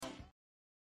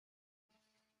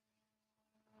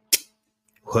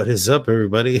What is up,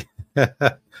 everybody?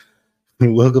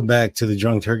 Welcome back to the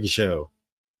Drunk Turkey Show.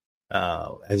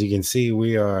 As you can see,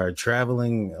 we are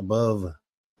traveling above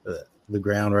the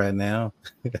ground right now.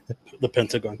 The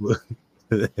Pentagon.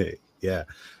 Yeah.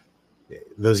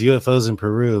 Those UFOs in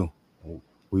Peru,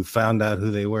 we found out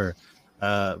who they were.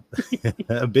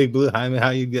 Big Blue, Jaime, how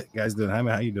you guys doing?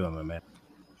 Jaime, how you doing, my man?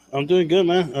 I'm doing good,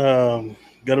 man.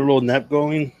 Got a little nap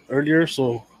going earlier,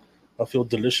 so I feel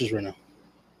delicious right now.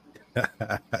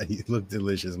 You look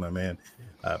delicious, my man.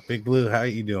 Big Blue, how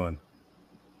you doing?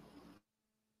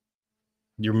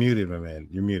 You're muted, my man.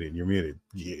 You're muted.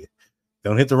 Yeah.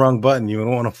 Don't hit the wrong button. You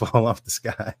don't want to fall off the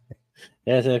sky.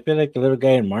 Yeah, so I feel like the little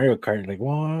guy in Mario Kart, like,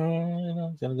 whoa, you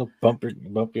know, it's gonna go bump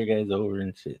your guys over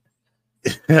and shit.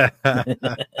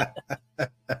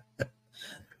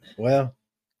 Well,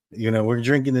 we're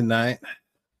drinking tonight.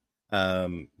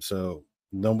 So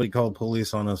nobody called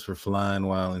police on us for flying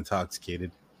while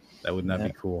intoxicated. That would not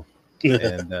be cool.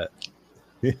 And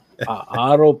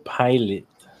autopilot.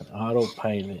 Oh,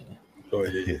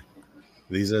 yeah.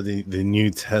 These are the new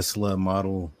Tesla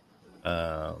model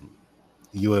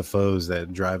UFOs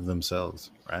that drive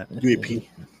themselves, right? UAP.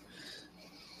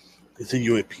 It's a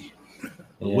UAP.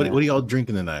 Yeah. What are y'all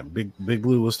drinking tonight? Big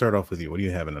Blue, we'll start off with you. What are you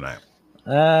having tonight?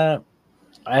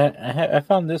 I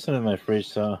found this one in my fridge,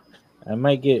 so I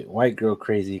might get white girl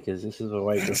crazy because this is a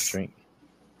white girl drink.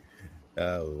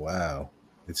 Oh wow.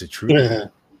 It's a true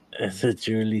It's a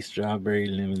truly strawberry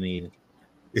lemonade.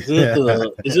 Isn't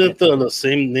it the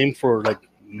same name for like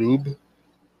lube?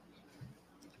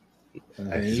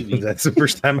 That's the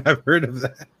first time I've heard of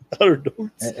that. I don't know.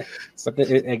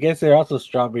 But I guess they're also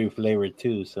strawberry flavored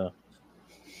too. So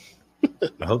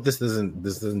I hope this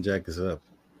doesn't jack us up,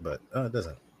 but it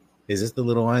doesn't. Is this the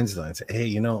little Einsteins?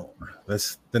 Hey,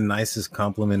 that's the nicest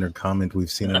compliment or comment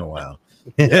we've seen in a while.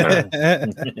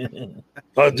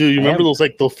 Oh, dude, you remember those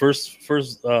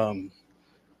first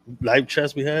live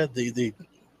chats we had? They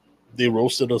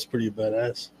roasted us pretty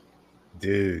badass.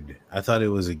 Dude, I thought it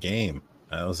was a game.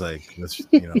 I was like, let's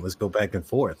go back and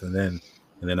forth, and then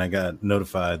I got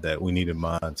notified that we needed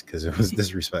mods because it was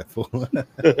disrespectful. I was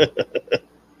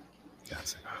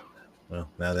like, oh, well,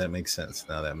 now that makes sense.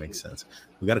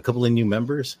 We got a couple of new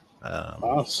members.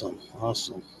 Awesome.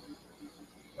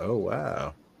 Oh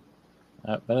wow.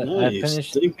 But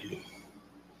nice.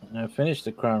 I finished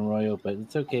the Crown Royal, but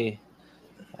it's okay.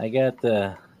 I got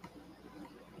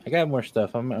more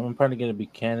stuff. I'm probably gonna be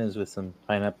cannons with some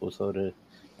pineapple soda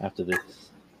after this.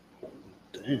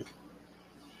 Damn.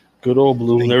 Good old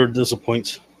Blue never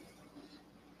disappoints.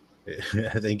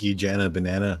 Thank you, Jana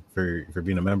Banana, for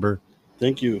being a member.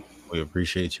 Thank you. We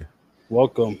appreciate you.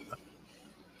 Welcome.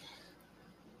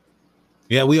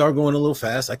 Yeah, we are going a little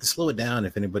fast. I can slow it down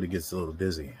if anybody gets a little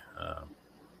dizzy.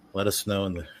 Let us know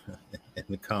in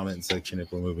the comment section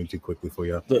if we're moving too quickly for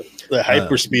you. The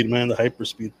hyperspeed, man. The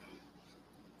hyperspeed.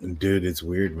 Dude, it's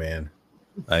weird, man.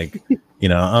 Like,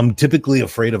 I'm typically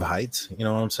afraid of heights. You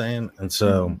know what I'm saying? And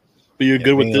so, but you're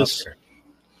good with this.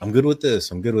 I'm good with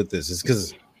this. It's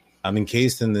because I'm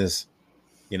encased in this,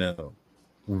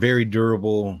 very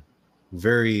durable,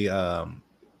 very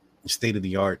state of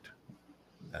the art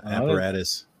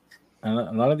apparatus. A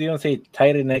lot of you don't say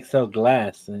Titan XL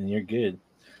glass, and you're good.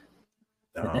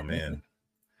 Oh man,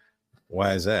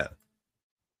 why is that?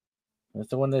 That's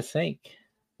the one that sank,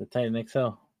 the Titan XL.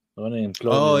 The one in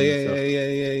Oh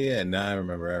yeah. No, I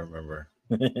remember.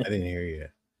 I didn't hear you.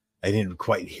 I didn't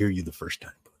quite hear you the first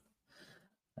time.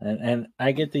 And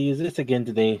I get to use this again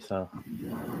today. So.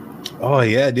 Oh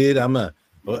yeah, dude.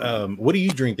 What are you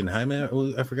drinking, Jaime?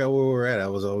 I forgot where we're at. I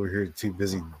was over here too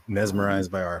busy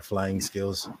mesmerized by our flying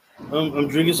skills. I'm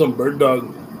drinking some Bird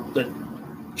Dog, that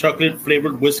chocolate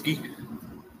flavored whiskey.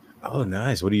 Oh,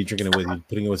 nice. What are you drinking it with? You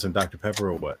putting it with some Dr. Pepper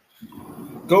or what?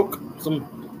 Coke. Some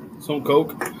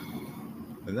Coke.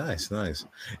 Nice.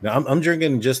 Now I'm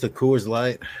drinking just a Coors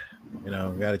Light.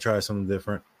 Got to try something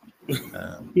different.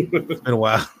 It's been a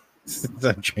while since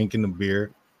I'm drinking the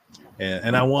beer.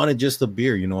 And I wanted just a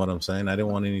beer, you know what I'm saying? I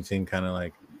didn't want anything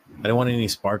I didn't want any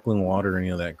sparkling water or any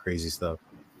of that crazy stuff.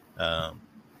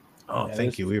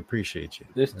 Thank you. We appreciate you.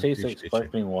 This tastes like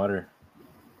sparkling water.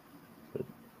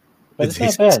 But it's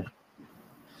not bad.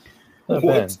 Not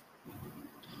bad.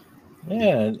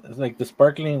 Yeah, it's like the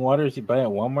sparkling waters you buy at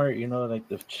Walmart, like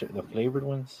the flavored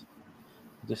ones.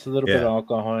 Just a little bit of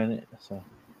alcohol in it. So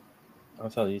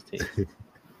that's how these taste.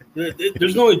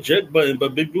 There's no eject button,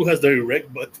 but Big Blue has the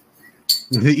erect button.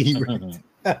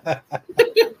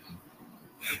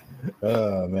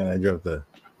 Oh man, I dropped a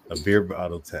beer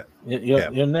bottle tap.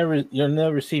 You'll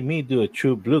never see me do a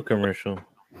True Blue commercial.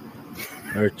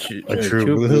 Or True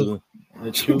Blue.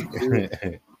 The True Blue.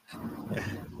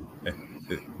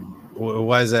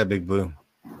 Why is that, Big Blue?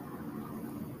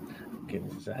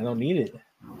 I don't need it.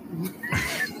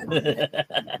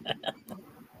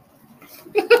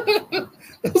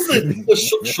 That was a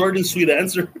short and sweet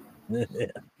answer.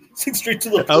 Straight to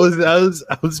the point. I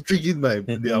was drinking I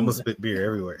almost spit beer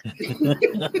everywhere.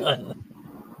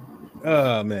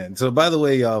 Oh man! So by the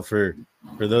way, y'all, for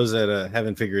those that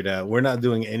haven't figured out, we're not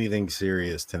doing anything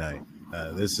serious tonight.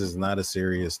 This is not a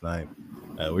serious night.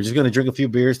 We're just gonna drink a few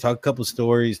beers, talk a couple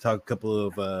stories, talk a couple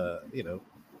of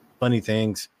funny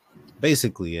things.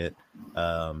 Basically, it.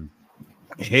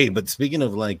 Hey, but speaking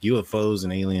of like UFOs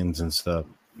and aliens and stuff,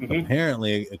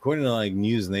 apparently, according to like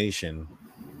News Nation,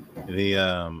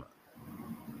 the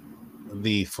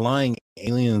flying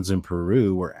aliens in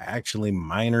Peru were actually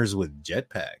miners with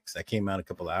jetpacks. That came out a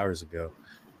couple hours ago.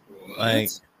 What?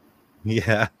 Like,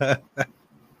 yeah. I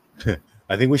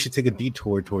think we should take a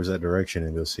detour towards that direction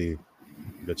and go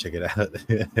check it out.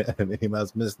 Mickey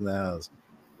Mouse missing the house.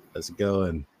 Let's go.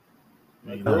 And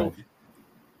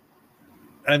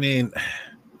I mean,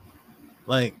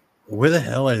 like, where the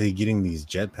hell are they getting these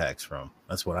jetpacks from?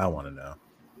 That's what I want to know.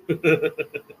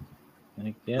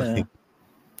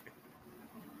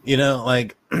 Yeah.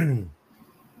 Like, I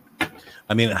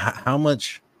mean, how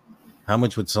much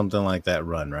would something like that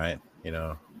run, right?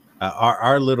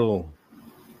 Our little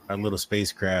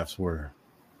spacecrafts were,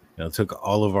 took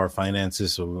all of our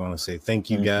finances. So we want to say thank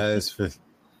you guys for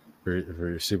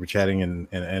super chatting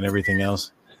and everything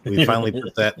else. We finally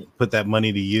put that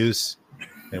money to use,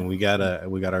 and we got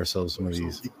ourselves some of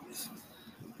these.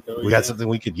 We got something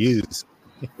we could use,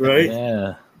 right?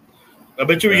 Yeah. I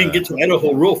bet you we can get to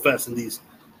Idaho real fast in these.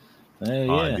 Yeah.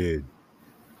 Oh, dude,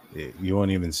 you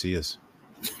won't even see us.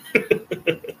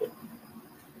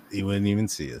 You wouldn't even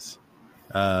see us.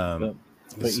 But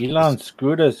Elon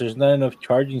screwed us. There's not enough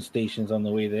charging stations on the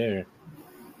way there.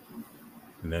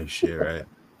 No shit, right?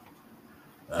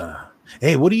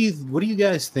 Hey, what do you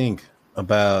guys think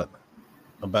about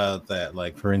that?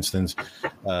 Like, for instance,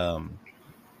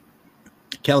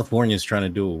 California is trying to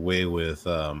do away with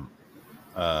what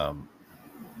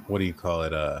do you call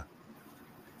it?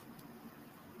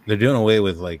 They're doing away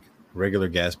with like regular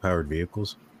gas powered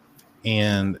vehicles,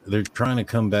 and they're trying to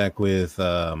come back with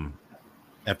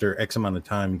after X amount of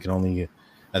time, you can only,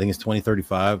 I think it's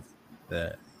 2035,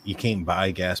 that you can't buy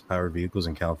gas powered vehicles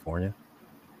in California.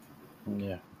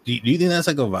 Yeah. Do you think that's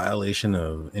like a violation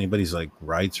of anybody's like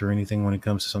rights or anything when it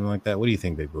comes to something like that? What do you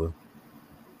think, Big Blue?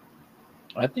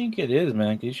 I think it is,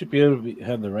 man. You should be able to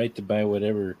have the right to buy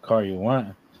whatever car you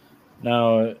want.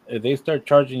 Now, if they start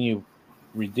charging you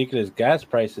ridiculous gas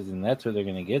prices, and that's where they're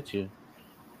going to get you,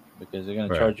 because they're going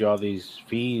to charge you all these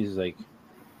fees. Like,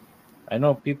 I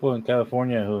know people in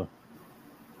California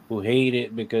who hate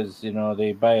it because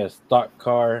they buy a stock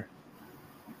car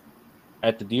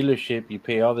at the dealership. You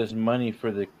pay all this money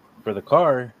for the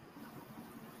car,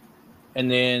 and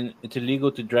then it's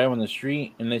illegal to drive on the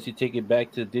street unless you take it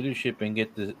back to the dealership and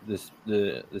get the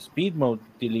speed mode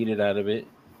deleted out of it.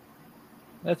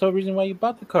 That's the whole reason why you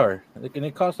bought the car. Like, and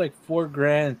it costs like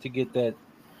 $4,000 to get that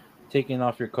taken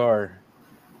off your car.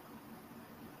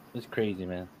 It's crazy,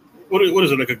 man. What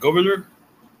is it, like a governor?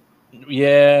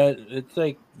 Yeah, it's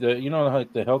like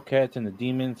like the Hellcats and the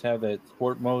Demons have that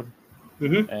sport mode,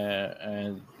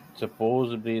 and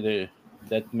supposedly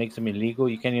that makes them illegal.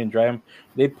 You can't even drive them.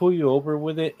 They pull you over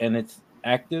with it, and it's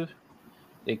active.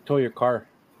 They tow your car,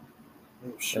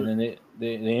 and then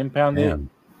they impound it,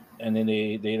 and then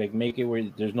they like make it where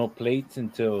there's no plates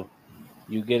until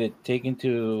you get it taken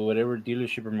to whatever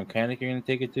dealership or mechanic you're going to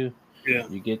take it to. Yeah,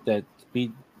 you get that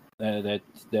speed that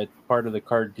part of the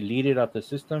car deleted off the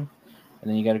system, and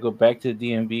then you got to go back to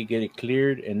the DMV, get it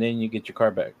cleared, and then you get your car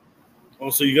back.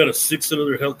 Also, you got a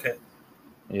 6-cylinder Hellcat.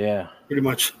 Yeah, pretty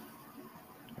much.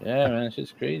 Yeah, man, it's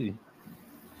just crazy.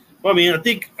 Well, I mean, I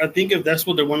think if that's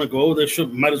what they want to go, they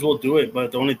might as well do it.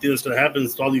 But the only thing that's going to happen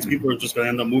is all these people are just going to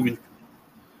end up moving.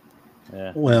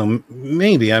 Yeah. Well,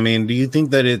 maybe. I mean, do you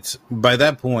think that it's by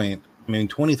that point? I mean,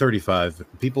 2035,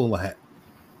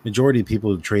 majority of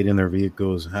people trade in their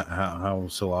vehicles. How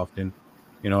so often?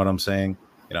 You know what I'm saying?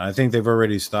 I think they've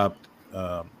already stopped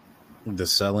the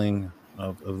selling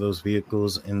of those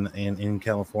vehicles in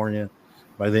California.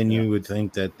 By then, you would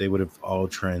think that they would have all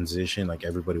transitioned, like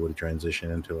everybody would have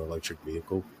transitioned into an electric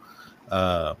vehicle.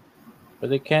 But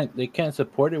they can't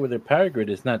support it with their power grid.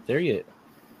 It's not there yet.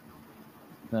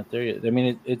 I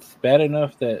mean, it's bad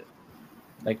enough that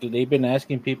like they've been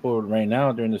asking people right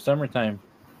now during the summertime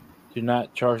to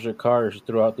not charge their cars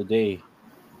throughout the day.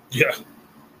 Yeah,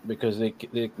 because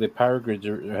the power grids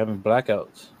are having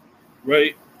blackouts.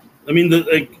 Right. I mean,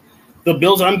 the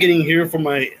bills I'm getting here for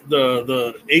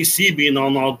the AC being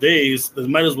on all days, I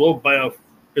might as well buy a.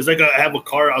 It's like I have a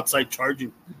car outside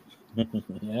charging.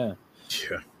 Yeah.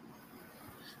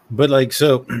 But like,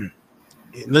 so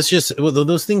let's just, well,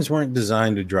 those things weren't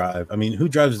designed to drive. I mean, who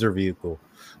drives their vehicle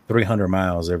 300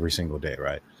 miles every single day,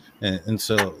 right? And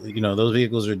so, those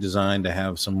vehicles are designed to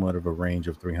have somewhat of a range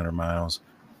of 300 miles.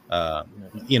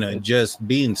 Just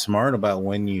being smart about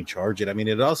when you charge it. I mean,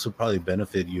 it also probably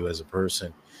benefit you as a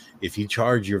person if you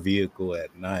charge your vehicle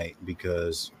at night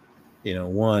because,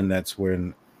 one, that's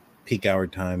when peak hour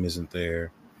time isn't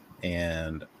there.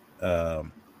 And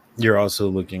you're also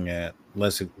looking at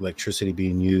less electricity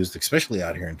being used, especially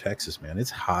out here in Texas, man. It's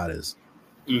hot as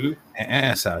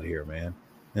ass out here, man.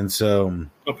 And so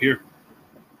up here.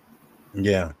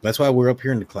 Yeah, that's why we're up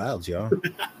here in the clouds, y'all.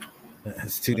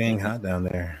 It's too dang hot down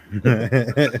there.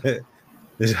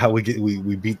 This is how we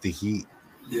beat the heat.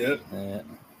 Yeah.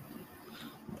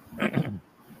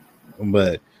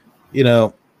 But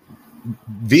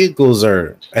vehicles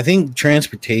I think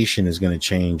transportation is going to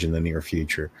change in the near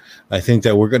future. I think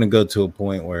that we're going to go to a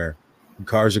point where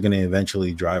cars are going to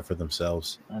eventually drive for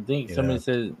themselves. I think somebody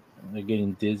said they're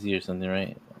getting dizzy or something,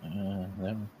 right?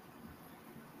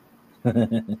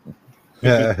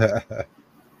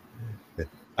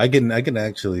 I can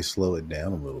actually slow it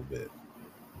down a little bit.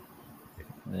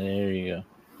 There you go.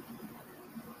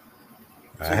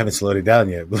 I haven't slowed it down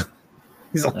yet, but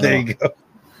there you go.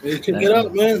 Hey, check it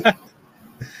out, man.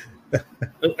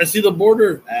 I see the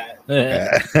border.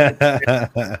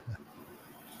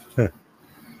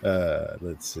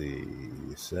 Let's see.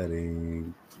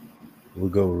 Setting. We'll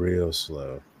go real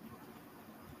slow.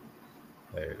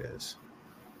 There it is.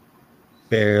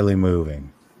 Barely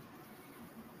moving.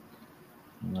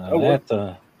 No, that's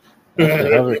a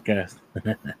hovercraft.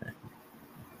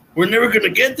 We're never gonna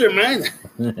get there, man.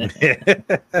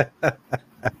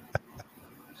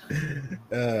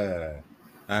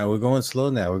 All right, we're going slow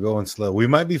now. We're going slow. We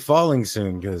might be falling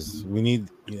soon because we need,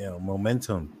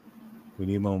 momentum. We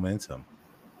need momentum.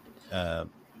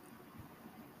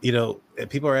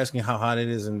 People are asking how hot it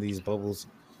is in these bubbles.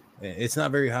 It's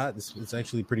not very hot. It's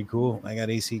actually pretty cool. I got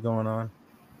AC going on.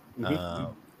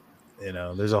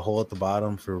 There's a hole at the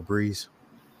bottom for a breeze.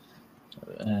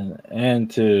 And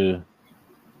to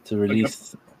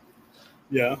release.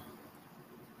 Yeah.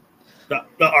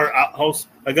 Our outhouse.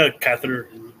 I got a catheter.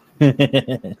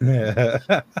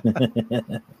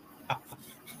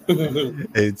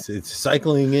 It's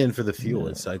cycling in for the fuel.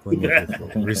 It's cycling in for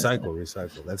the fuel.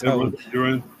 Recycle. That's how you're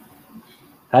in.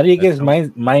 How do you guess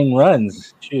mine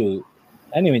runs? Shoot,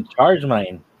 I didn't even charge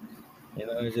mine.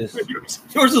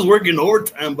 Yours is working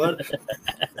overtime, bud.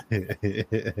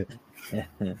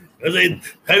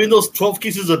 Having those 12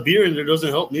 cases of beer in there doesn't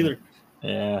help neither.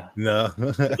 Yeah. No.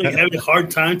 It's like having a hard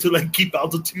time to keep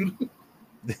altitude.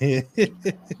 Dude,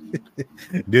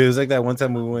 it's like that one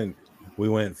time we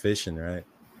went fishing, right?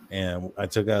 And I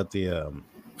took out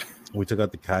we took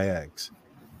out the kayaks,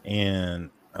 and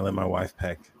I let my wife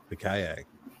pack the kayak.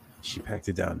 She packed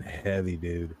it down heavy,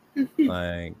 dude.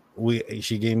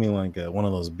 She gave me one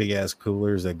of those big ass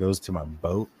coolers that goes to my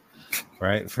boat,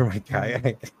 right, for my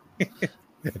kayak.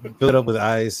 Fill it up with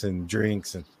ice and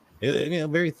drinks, and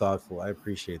very thoughtful. I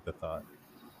appreciate the thought,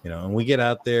 And we get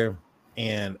out there,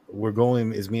 and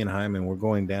it's me and Hyman. We're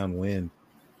going downwind,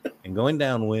 and going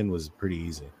downwind was pretty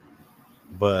easy.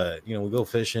 But we go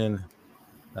fishing,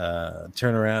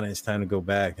 turn around, and it's time to go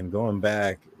back. And going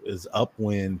back is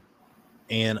upwind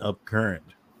and up current.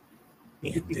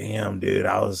 And damn, dude,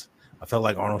 I felt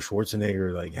like Arnold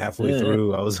Schwarzenegger. Halfway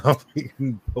through, I was up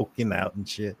poking out and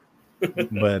shit.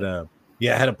 But I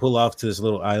had to pull off to this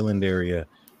little island area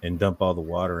and dump all the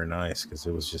water and ice because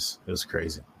it was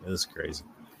crazy. It was crazy.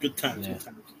 Good times. Yeah.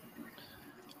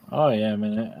 Oh yeah,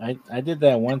 man. I did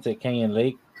that once at Canyon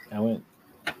Lake. I went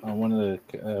on one of the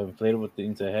inflatable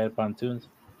things that had pontoons,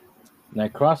 and I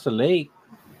crossed the lake,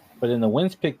 but then the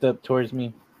winds picked up towards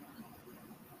me.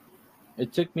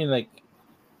 It took me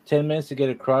 10 minutes to get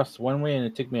across one way, and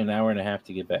it took me an hour and a half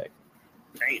to get back.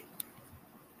 Dang.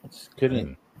 I just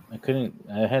couldn't. I couldn't.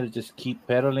 I had to just keep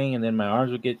pedaling, and then my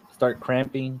arms would start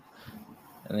cramping,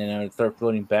 and then I would start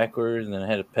floating backwards, and then I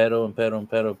had to pedal and pedal and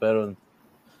pedal, and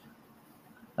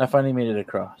I finally made it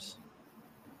across.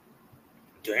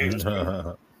 Dang.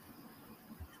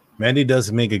 Mandy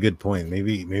does make a good point.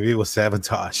 Maybe it was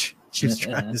sabotage. She was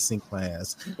trying to sink my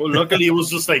ass. Well, luckily it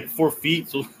was just 4 feet.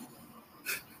 So.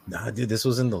 Nah, dude, this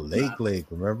was in the lake.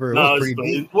 Remember? It was pretty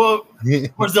deep. Well,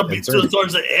 towards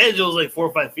the edge, it was 4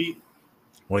 or 5 feet.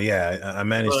 Well, yeah, I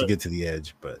managed to get to the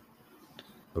edge, but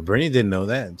Brittany didn't know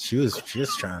that. She was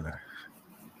trying to.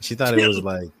 She thought it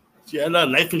was She had a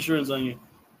life insurance on you.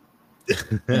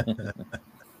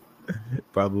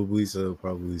 Probably so.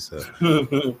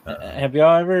 Have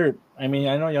y'all ever? I mean,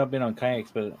 I know y'all been on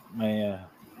kayaks, but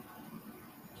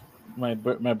my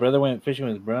brother went fishing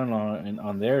with his brother-in-law and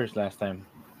on theirs last time,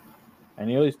 and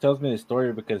he always tells me the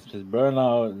story because his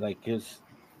brother-in-law like his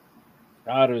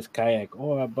out of his kayak.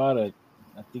 Oh, I bought I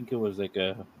think it was like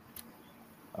a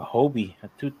Hobie, a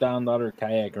 $2,000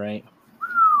 kayak, right?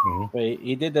 Mm-hmm. But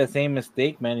he did that same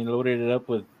mistake, man. He loaded it up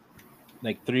with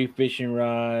like 3 fishing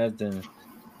rods and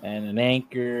an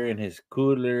anchor and his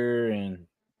cooler and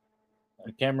I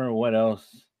can't remember what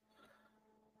else.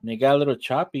 And it got a little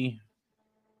choppy,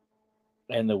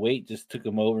 and the weight just took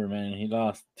him over, man. He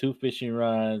lost 2 fishing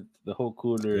rods, the whole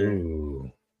cooler.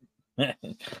 Ooh. I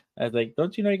was like,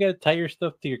 don't you know you got to tie your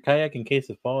stuff to your kayak in case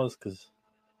it falls? Because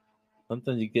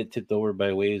sometimes you get tipped over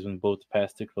by waves when boats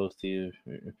pass too close to you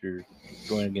if you're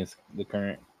going against the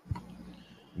current.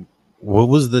 What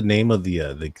was the name of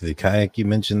the kayak you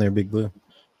mentioned there, Big Blue?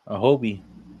 A Hobie.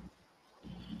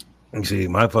 See,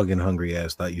 my fucking hungry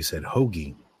ass thought you said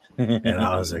hoagie. And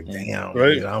I was like, damn,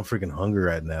 Right. dude, I'm freaking hungry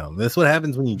right now. That's what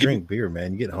happens when you drink beer,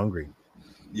 man. You get hungry.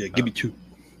 Yeah, give me 2.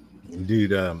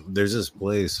 Dude, there's this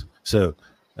place. So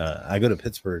I go to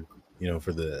Pittsburgh,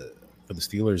 for the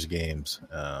Steelers games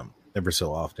ever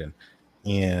so often.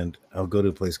 And I'll go to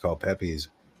a place called Pepe's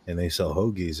and they sell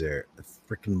hoagies there. They're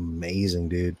freaking amazing,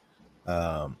 dude.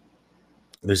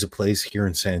 There's a place here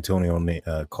in San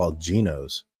Antonio called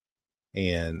Gino's.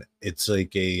 And it's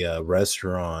like a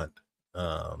restaurant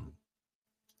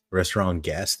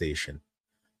gas station,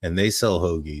 and they sell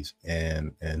hoagies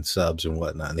and subs and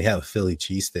whatnot. And they have a Philly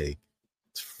cheesesteak.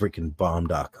 It's freaking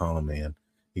bomb.com, man.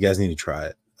 You guys need to try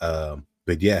it.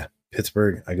 But yeah,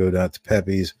 Pittsburgh, I go down to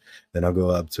Pepe's, then I'll go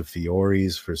up to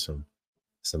Fiore's for some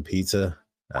pizza.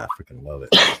 I freaking love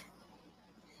it.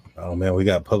 Oh man, we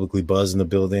got Publicly Buzz in the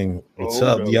building. What's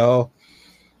up, y'all?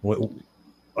 What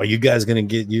are you guys gonna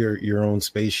get your own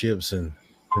spaceships and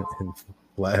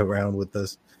fly around with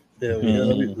us? Yeah, that'd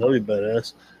be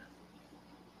badass.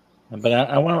 But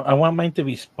I want mine to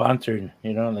be sponsored.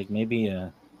 Like maybe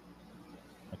a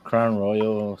Crown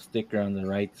Royal sticker on the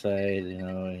right side.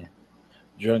 A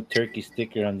Drunk Turkey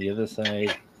sticker on the other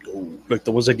side. Oh, like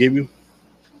the ones I gave you.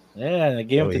 Yeah, I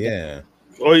gave them to Dan.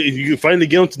 Oh, you finally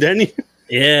gave them to Danny?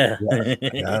 Yeah.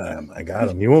 I got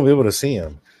them. You won't be able to see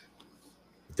them.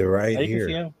 They're right here. Can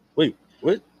see them? Wait,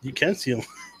 what? You can't see them.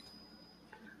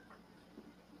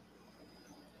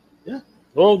 Yeah.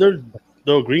 Oh, they're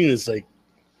green is like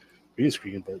green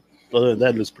screen, but other than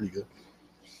that, it looks pretty good.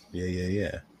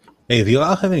 Yeah. Hey, if you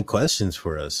all have any questions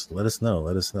for us, let us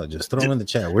know. Just throw them in the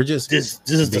chat. We're just this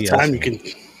is the time you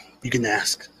can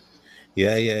ask.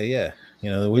 Yeah.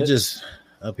 We're just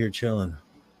up here chilling.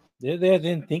 I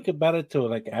didn't think about it till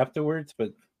like afterwards,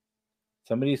 but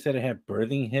somebody said I had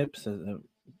birthing hips,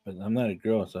 but I'm not a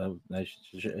girl, so I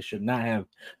should not have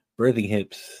birthing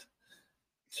hips,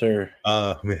 sir.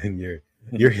 Man,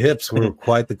 your hips were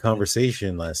quite the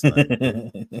conversation last night.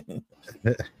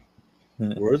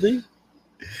 Were they?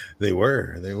 They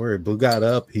were. Blue got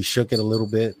up. He shook it a little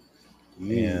bit.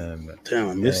 And damn,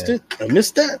 I missed it. I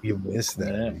missed that. You missed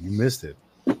that. Yeah. You missed it.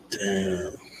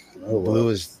 Damn. Blue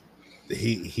is.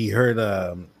 He heard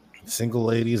single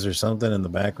ladies or something in the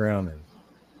background, and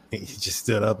he just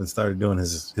stood up and started doing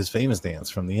his famous dance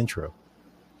from the intro.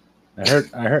 I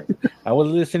heard. I was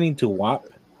listening to WAP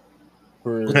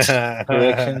for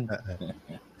correction.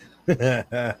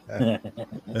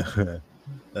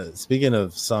 Speaking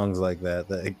of songs like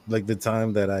that, like the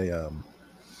time that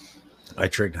I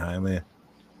tricked Jaime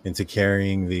into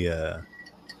carrying the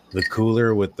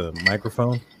cooler with the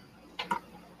microphone,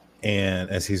 and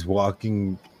as he's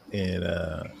walking in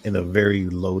a very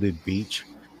loaded beach,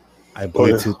 I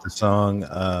Bluetooth the song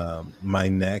 "My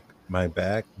Neck, My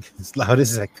Back" as loud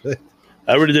as I could.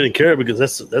 I really didn't care because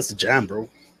that's a jam, bro.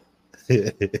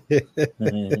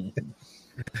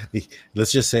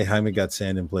 Let's just say Jaime got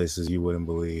sand in places you wouldn't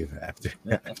believe after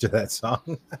that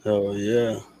song. Oh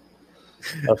yeah,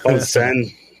 I found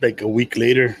sand like a week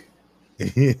later.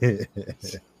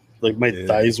 Like my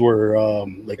thighs were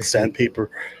like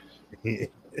sandpaper.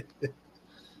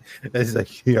 It's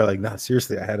like you're like, nah,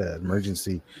 seriously, I had an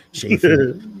emergency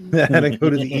shaving. I had to go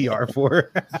to the ER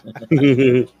for.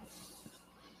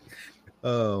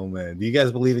 Oh man, do you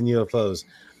guys believe in UFOs?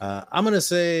 I'm gonna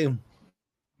say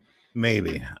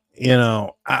maybe.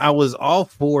 I was all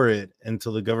for it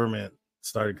until the government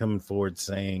started coming forward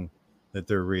saying that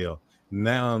they're real.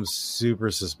 Now I'm super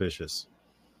suspicious.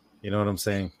 You know what I'm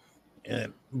saying?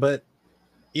 But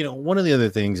one of the other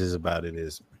things is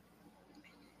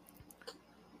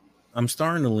I'm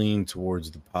starting to lean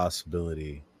towards the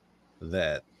possibility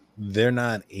that they're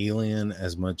not alien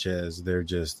as much as they're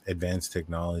just advanced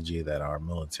technology that our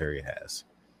military has.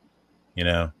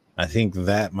 I think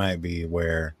that might be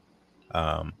where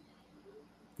um,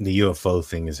 the UFO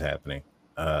thing is happening.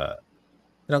 Uh,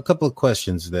 a couple of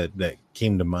questions that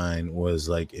came to mind was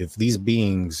like, if these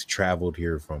beings traveled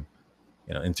here from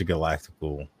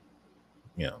intergalactical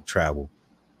travel,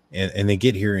 and they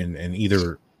get here and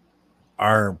either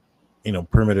our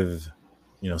primitive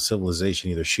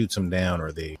civilization either shoots them down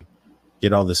or they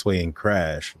get all this way and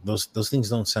crash. Those things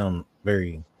don't sound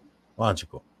very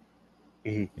logical.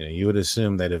 Mm-hmm. You would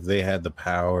assume that if they had the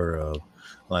power of,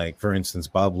 like, for instance,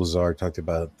 Bob Lazar talked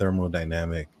about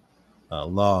thermodynamic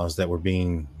laws that were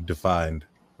being defied,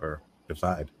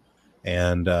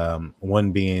 and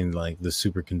one being like the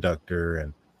superconductor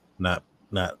and not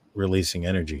releasing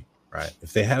energy. Right?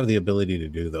 If they have the ability to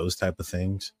do those type of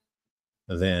things,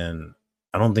 then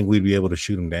I don't think we'd be able to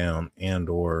shoot them down, and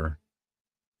or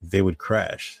they would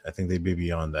crash. I think they'd be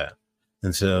beyond that.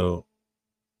 And so,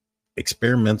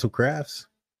 experimental crafts,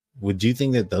 would you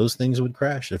think that those things would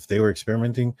crash if they were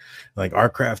experimenting? Like, our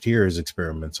craft here is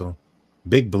experimental.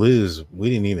 Big Blues, we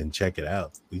didn't even check it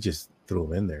out. We just threw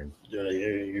them in there. Yeah,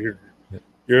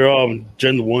 you're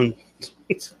Gen 1.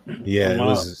 Yeah, it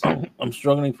was. I'm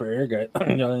struggling for air, guys.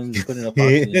 Y'all didn't put enough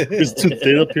oxygen. It's too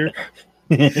thin up here.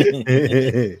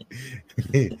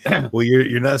 Well,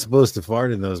 you're not supposed to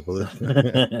fart in those balloons.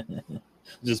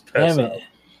 Just pass out.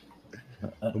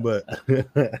 But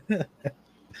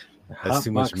that's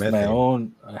too much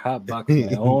methane. Hot box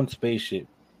my own spaceship.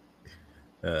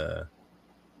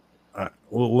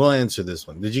 We'll answer this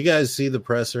one. Did you guys see the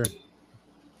presser?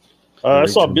 I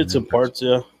saw bits and parts.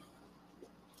 Yeah.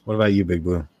 What about you, Big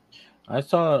Blue? I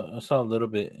saw a little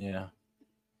bit. Yeah.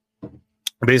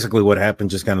 Basically, what happened,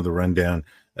 just kind of the rundown.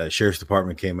 Sheriff's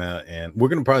Department came out, and we're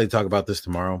going to probably talk about this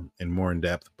tomorrow in more in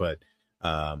depth. But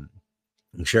the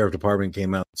Sheriff Department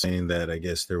came out saying that I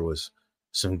guess there was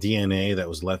some DNA that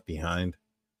was left behind,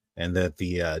 and that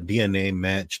the DNA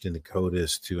matched in the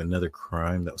CODIS to another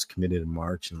crime that was committed in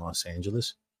March in Los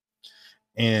Angeles,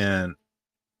 and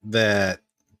that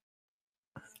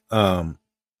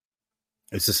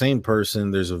it's the same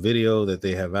person. There's a video that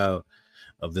they have out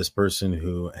of this person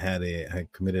who had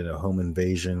committed a home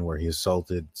invasion where he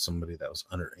assaulted somebody that was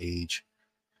underage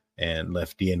and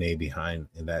left DNA behind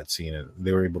in that scene, and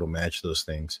they were able to match those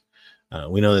things.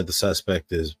 We know that the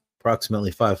suspect is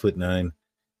approximately 5'9"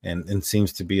 and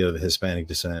seems to be of Hispanic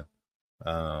descent.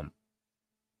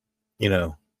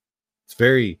 It's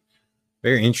very,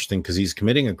 very interesting because he's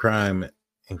committing a crime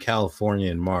in California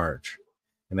in March,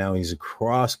 and now he's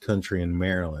across country in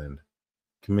Maryland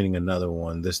committing another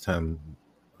one, this time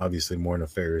obviously more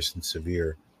nefarious and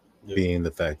severe, being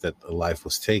the fact that a life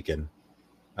was taken.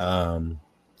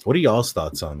 What are y'all's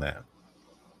thoughts on that?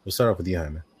 We'll start off with you,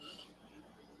 Jaime.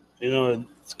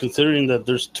 It's considering that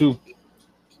there's two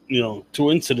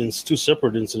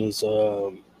separate incidents,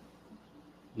 kind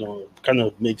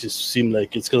of makes it seem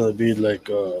like it's going to be like,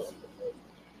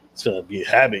 it's going to be a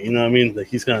habit, you know what I mean? Like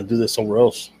he's going to do this somewhere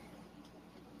else.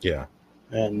 Yeah.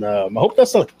 And I hope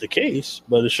that's not the case,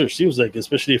 but it sure seems like,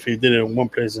 especially if he did it in one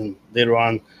place and later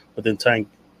on, but then Tank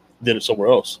did it somewhere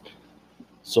else.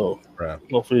 So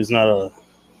Hopefully he's not a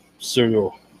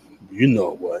serial,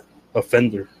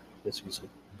 offender, as you say.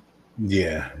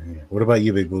 Yeah. What about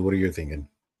you, Big Blue? What are you thinking?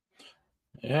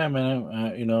 Yeah, man.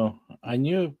 I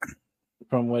knew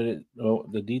from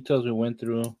the details we went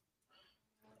through,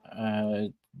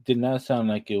 it did not sound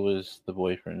like it was the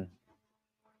boyfriend.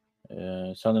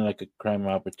 It sounded like a crime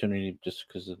opportunity just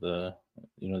because of they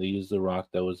used the rock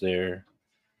that was there,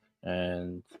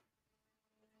 and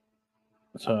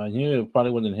so I knew it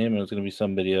probably wasn't him. It was going to be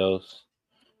somebody else.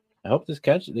 I hope they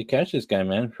catch this guy,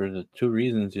 man, for the two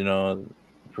reasons,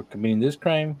 for committing this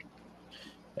crime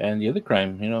and the other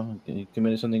crime. He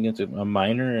committed something against a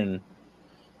minor, and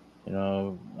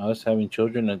us having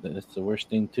children, that's the worst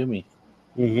thing to me.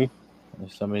 Mm-hmm.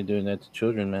 There's somebody doing that to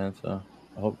children, man. So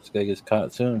I hope this guy gets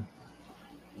caught soon.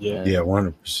 Yeah,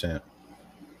 100%.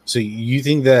 So you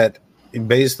think that,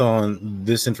 based on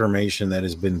this information that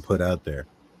has been put out there,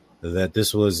 that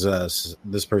this was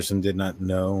this person did not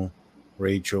know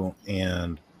Rachel,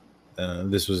 and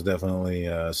this was definitely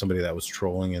somebody that was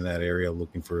trolling in that area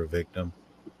looking for a victim?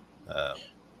 I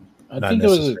think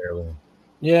necessarily.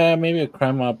 Maybe a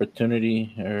crime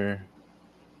opportunity, or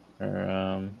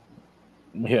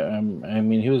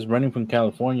he was running from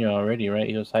California already, right?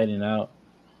 He was hiding out.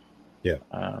 Yeah.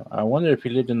 I wonder if he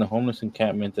lived in the homeless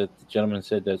encampment that the gentleman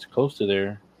said that's close to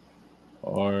there,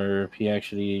 or if he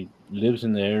actually lives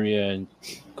in the area and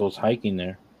goes hiking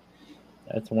there.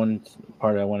 That's one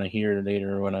part I want to hear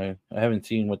later when I haven't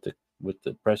seen what the what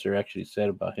the presser actually said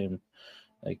about him.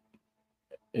 Like,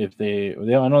 if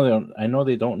I know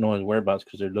they don't know his whereabouts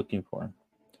because they're looking for him.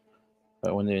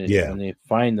 But when they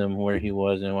find him, where he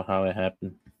was and how it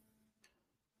happened,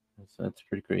 that's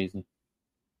pretty crazy.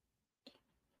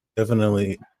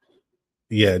 Definitely,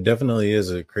 yeah, definitely is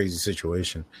a crazy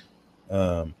situation.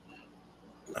 I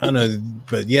don't know,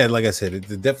 but yeah, like I said,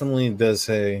 it definitely does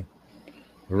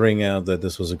ring out that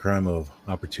this was a crime of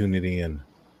opportunity, and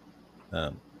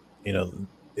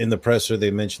in the presser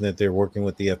they mentioned that they're working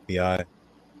with the FBI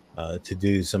to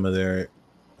do some of their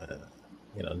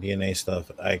DNA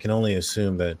stuff. I can only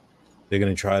assume that they're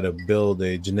going to try to build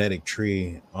a genetic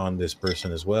tree on this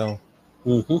person as well,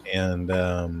 and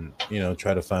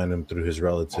try to find him through his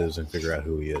relatives and figure out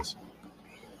who he is.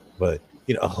 But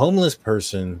a homeless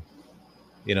person,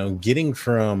 getting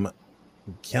from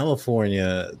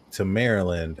California to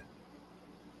Maryland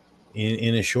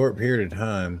in a short period of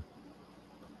time,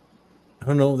 I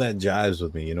don't know if that jives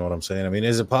with me. You know what I'm saying? I mean,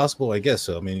 is it possible? I guess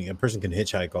so. I mean, a person can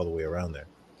hitchhike all the way around there.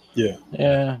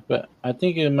 Yeah, but I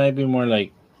think it might be more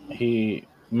like he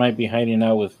might be hiding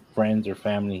out with friends or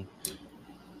family.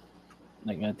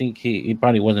 Like, I think he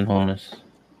probably wasn't homeless.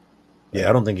 Yeah,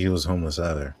 I don't think he was homeless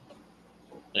either.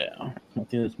 Yeah, I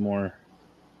think it's more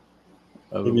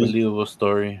of a believable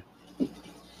story.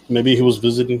 Maybe he was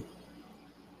visiting.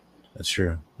 That's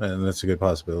true, and that's a good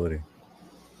possibility.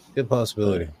 Good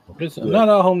possibility. Not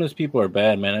all homeless people are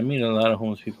bad, man. I meet a lot of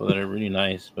homeless people that are really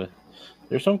nice, but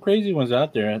there's some crazy ones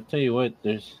out there. I'll tell you what.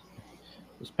 This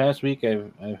past week,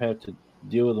 I've had to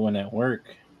deal with one at work,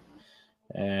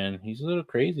 and he's a little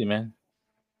crazy, man.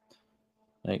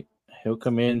 Like, he'll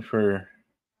come in to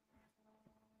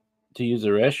use the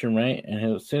restroom, right? And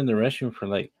he'll sit in the restroom for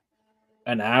like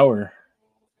an hour.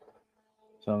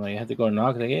 So I'm like, I have to go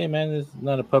knock. Like, hey, man, this is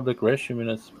not a public restroom, and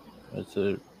it's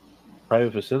a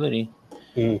private facility.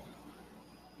 And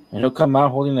he'll come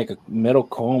out holding like a metal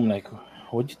comb. Like,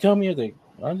 what'd you tell me? Like,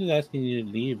 I'm just asking you to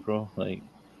leave, bro. Like,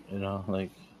 like,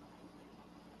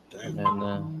 and I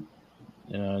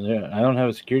don't have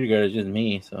a security guard. It's just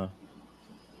me. So,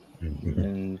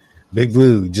 and Big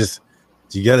Blue,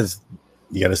 you gotta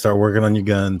start working on your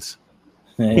guns.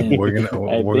 working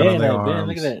on their arms.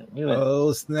 Look at that.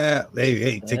 Oh snap!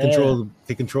 Hey, take control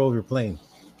of your plane.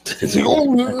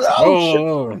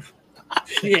 Oh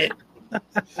shit!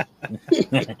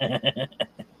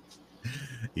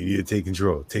 You need to take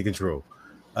control. Take control.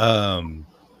 In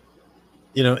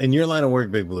your line of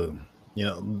work, Big Blue,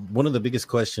 one of the biggest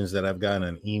questions that I've gotten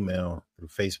on email, through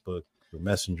Facebook, through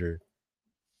Messenger,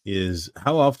 is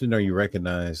how often are you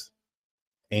recognized?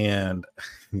 And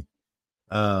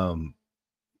have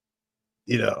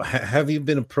you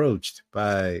been approached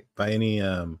by any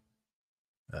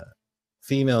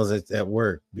females at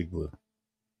work, Big Blue?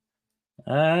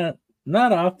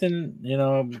 Not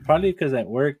often, probably because at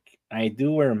work I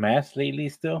do wear a mask lately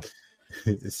still.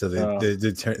 So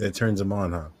that turns them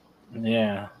on, huh?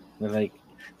 Yeah, they're like,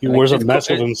 he wears a mask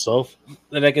of himself.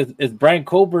 They're like, it's Brian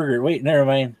Kohlberger. Wait, never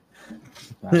mind.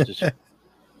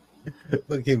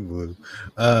 Looking Blue.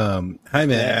 Hi,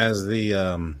 man. As the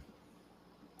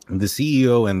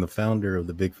CEO and the founder of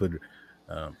the Bigfoot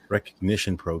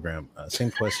recognition program,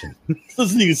 same question.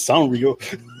 Doesn't even sound real.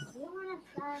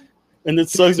 And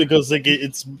it sucks because like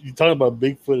it's you talk about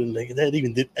Bigfoot and like that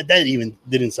even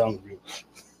didn't sound real.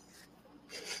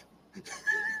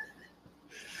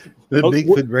 The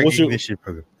Bigfoot recognition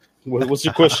program. What's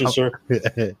your question, sir?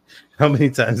 How many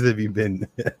times have you been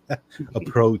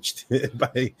approached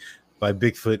by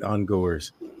Bigfoot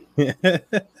ongoers?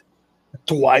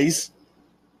 Twice.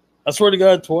 I swear to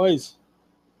God, twice.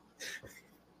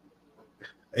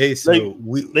 Hey, so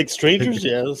like strangers,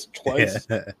 yes, twice.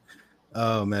 Yeah.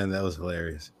 Oh man, that was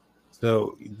hilarious.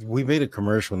 So we made a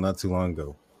commercial not too long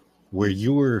ago where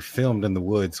you were filmed in the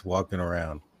woods walking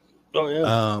around.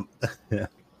 Oh yeah.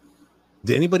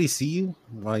 Did anybody see you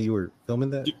while you were filming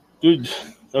that? Dude,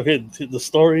 okay, the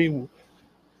story,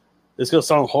 it's gonna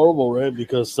sound horrible, right?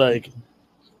 Because like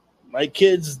my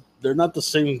kids, they're not the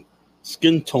same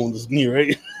skin tone as me,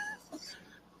 right?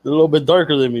 They're a little bit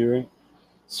darker than me, right?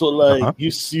 So like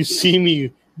you see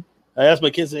me, I asked my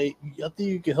kids, hey, I think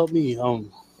you can help me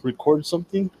record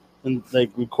something and like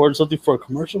record something for a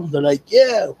commercial. They're like,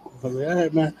 yeah. I'm like, all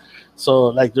right, man. So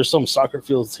like there's some soccer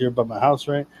fields here by my house,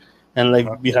 right? And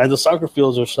like behind the soccer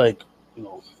fields, there's like,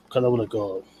 kind of like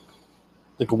a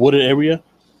wooded area.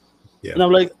 Yeah. And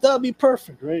I'm like, that'd be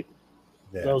perfect, right?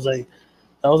 Yeah. And I was like,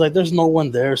 there's no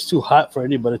one there. It's too hot for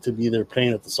anybody to be there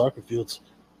playing at the soccer fields.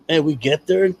 And we get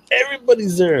there and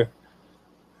everybody's there.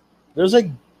 There's like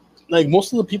like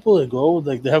most of the people that go,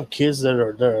 like they have kids that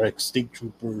are like state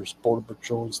troopers, border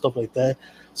patrol, and stuff like that.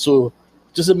 So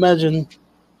just imagine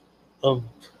a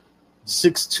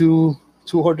 6'2",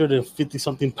 250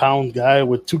 something pound guy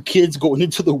with 2 kids going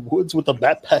into the woods with a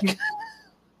backpack.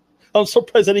 I'm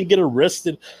surprised I didn't get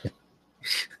arrested.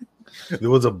 There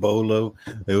was a bolo.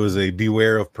 There was a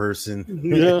beware of person.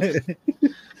 Yeah.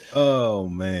 Oh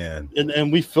man.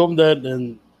 And we filmed that,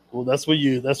 and well, that's what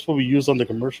we used on the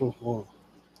commercial. Oh.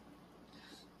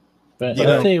 But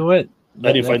I'll tell you what,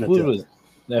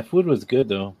 that food was good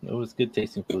though. It was good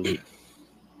tasting food.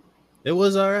 It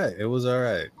was all right. It was all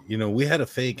right. You know, we had to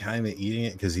fake Jaime eating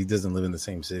it because he doesn't live in the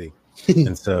same city,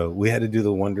 and so we had to do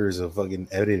the wonders of fucking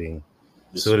editing.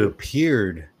 So it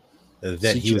appeared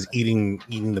that he was eating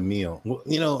the meal. Well,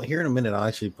 you know, here in a minute, I'll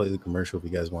actually play the commercial if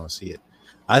you guys want to see it.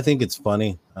 I think it's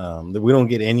funny. That we don't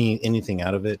get anything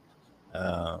out of it.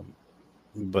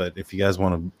 But if you guys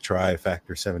want to try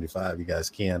Factor 75, you guys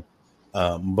can.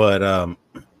 You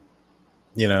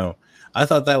know, I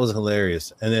thought that was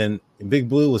hilarious. And then Big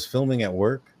Blue was filming at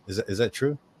work. Is that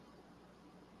true?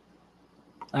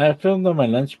 I filmed on my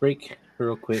lunch break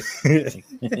real quick.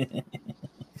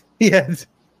 He had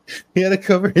to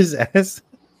cover his ass.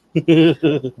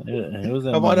 It was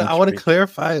I want to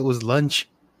clarify. It was lunch.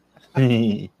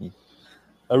 I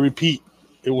repeat,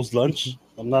 it was lunch.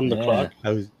 I'm not on the clock.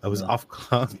 I was off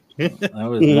clock. I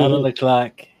was not on the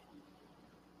clock.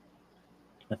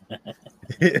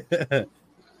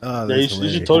 Oh, yeah, you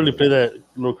should totally play that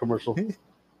little commercial.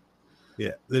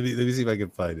 Yeah, let me see if I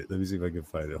can find it.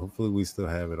 Hopefully, we still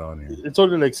have it on here. It's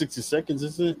only like 60 seconds,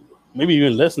 isn't it? Maybe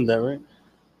even less than that, right?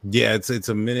 Yeah, it's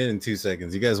a minute and 2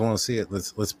 seconds. You guys want to see it?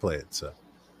 Let's play it. So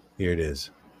here it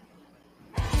is.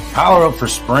 Power up for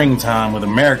springtime with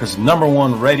America's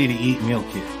 #1 ready-to-eat meal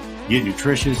kit. Get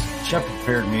nutritious,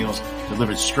 chef-prepared meals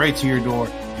delivered straight to your door,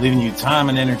 leaving you time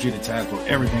and energy to tackle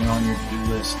everything on your to-do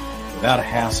list without a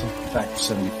hassle. Factor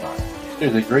 75.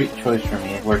 There's a great choice for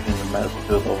me working in the medical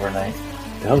field overnight.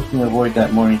 It helps me avoid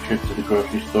that morning trip to the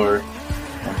grocery store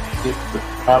and skip the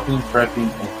chopping, prepping,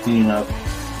 and cleaning up.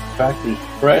 Factor's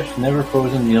fresh, never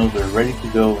frozen meals are ready to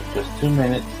go in just 2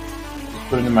 minutes. Just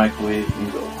put in the microwave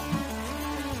and go.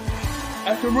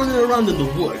 After running around in the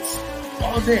woods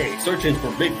all day searching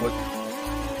for Bigfoot,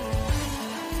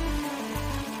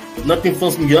 but nothing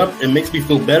fills me up and makes me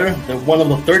feel better than one of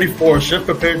the 34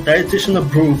 chef-prepared,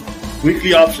 dietitian-approved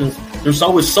weekly options. There's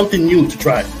always something new to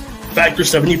try. Factor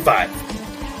 75.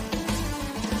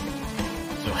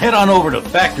 So head on over to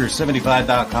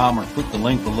Factor75.com or click the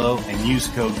link below and use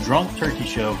code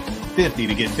DrunkTurkeyShow50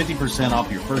 to get 50% off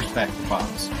your first Factor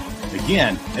box.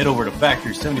 Again, head over to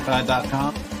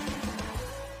Factor75.com.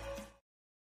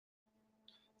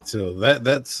 So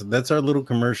that's our little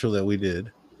commercial that we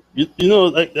did. You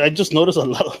know, I just noticed a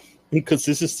lot of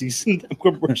inconsistencies in that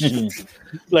commercial.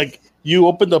 Like you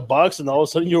opened the box and all of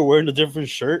a sudden you're wearing a different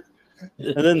shirt,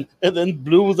 and then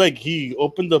Blue was like he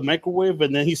opened the microwave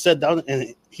and then he sat down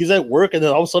and he's at work and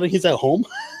then all of a sudden he's at home.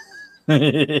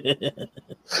 Hey,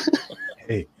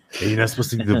 you're not supposed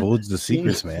to divulge the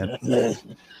secrets, man. Yeah.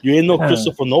 You ain't no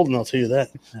Christopher Nolan, I'll tell you that.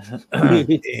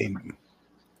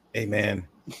 Hey man,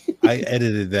 I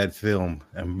edited that film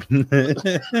and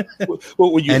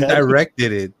what would you and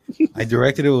directed it. I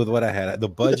directed it with what I had. The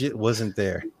budget wasn't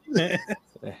there. There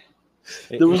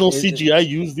was no CGI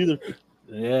used either.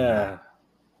 Yeah.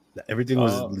 Everything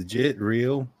was legit,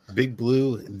 real. Big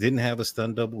Blue didn't have a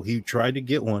stunt double. He tried to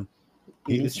get one.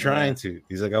 He was trying to.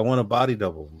 He's like, I want a body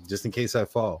double just in case I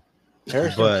fall.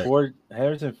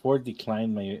 Harrison Ford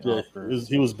declined my offer.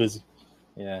 He was busy.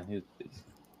 Yeah, he was busy.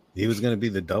 He was going to be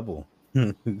the double.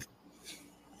 not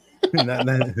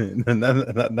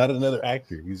another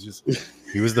actor. He was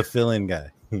the fill-in guy.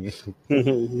 He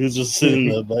was just sitting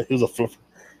in the back. He was a fluffer.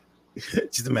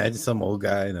 Just imagine some old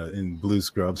guy in blue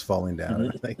scrubs falling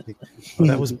down. Like, oh,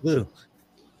 that was Blue.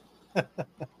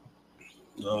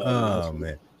 Oh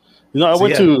man! You know,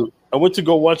 I went to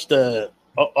go watch the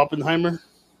Oppenheimer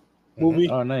movie.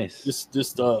 Oh, nice! This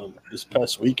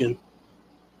past weekend,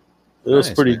 it was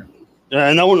pretty. Man. Yeah,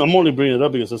 and I'm only bringing it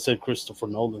up because I said Christopher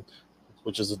Nolan,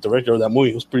 which is the director of that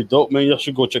movie. It was pretty dope, man. Y'all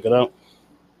should go check it out.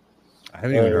 I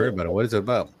haven't even heard about it. What is it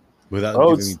about? Without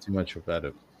giving me too much about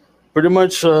it. Pretty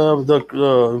much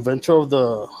the inventor of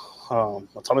the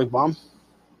atomic bomb.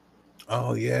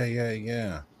 Oh, yeah.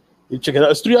 You check it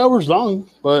out. It's 3 hours long,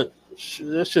 but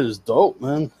that shit is dope,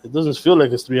 man. It doesn't feel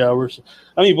like it's 3 hours.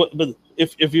 I mean, but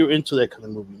if you're into that kind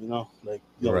of movie, you know,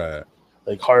 right,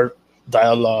 like hard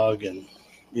dialogue and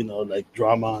like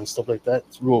drama and stuff like that,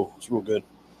 it's real good.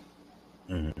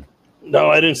 No,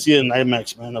 I didn't see it in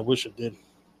IMAX, man. I wish I did.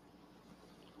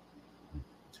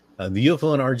 The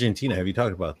UFO in Argentina. Have you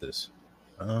talked about this?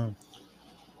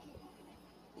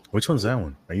 Which one's that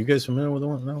one? Are you guys familiar with the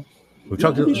one? No. We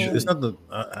talked. It's not the.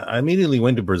 I immediately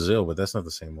went to Brazil, but that's not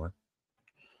the same one.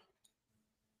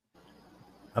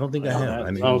 I don't think I have.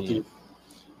 I don't think.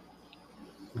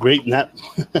 Great nap.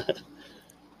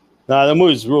 Nah, that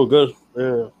movie's real good.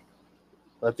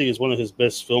 I think it's one of his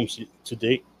best films to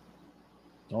date.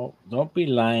 Don't be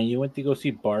lying. You went to go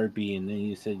see Barbie, and then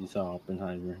you said you saw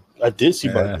Oppenheimer. I did see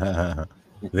Barbie.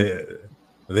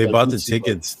 They bought the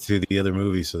tickets to the other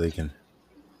movie so they can.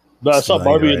 But I saw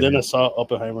Barbie, and then I saw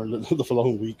Oppenheimer the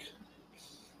following week.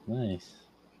 Nice.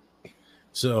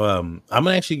 So I'm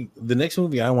gonna actually, the next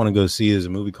movie I want to go see is a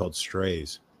movie called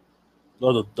Strays.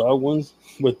 Oh, the dog ones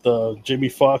with Jamie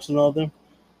Foxx and all them.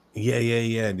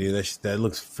 Yeah, dude. That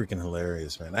looks freaking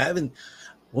hilarious, man.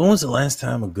 When was the last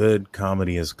time a good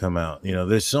comedy has come out? You know,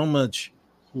 there's so much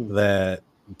that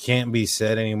can't be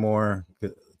said anymore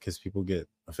because people get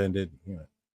offended, you know,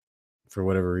 for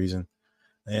whatever reason.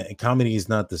 And comedy is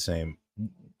not the same.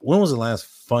 When was the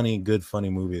last good funny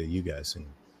movie that you guys seen?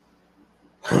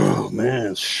 Oh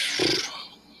man,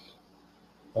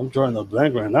 I'm drawing a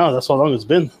blank right now. That's how long it's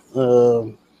been.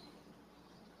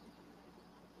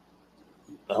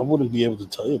 I wouldn't be able to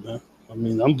tell you, man. I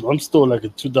mean, I'm still like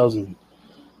in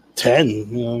 2010. You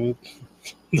know what I mean?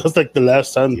 That's like the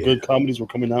last time good comedies were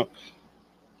coming out.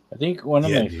 I think one of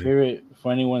my favorite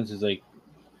funny ones is like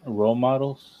Role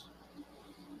Models.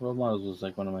 Role Models was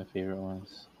like one of my favorite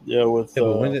ones. Yeah, with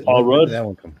Paul Rudd. That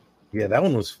one come? Yeah, that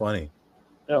one was funny.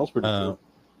 Yeah, that was pretty cool.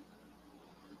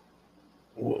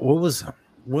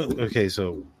 Okay,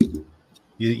 so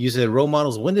you said Role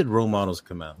Models. When did Role Models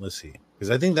come out? Let's see,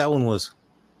 because I think that one was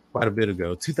quite a bit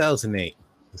ago, 2008.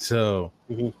 So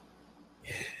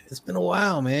it's been a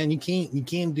while, man. You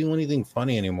can't do anything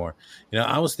funny anymore. You know,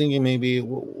 I was thinking maybe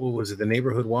what was it, The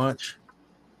Neighborhood Watch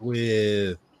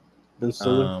with Ben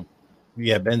Stiller?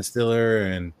 Ben Stiller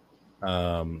and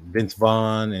Vince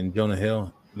Vaughn and Jonah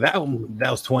Hill. That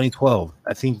was 2012.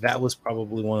 I think that was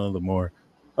probably one of the more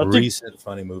recent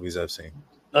funny movies I've seen.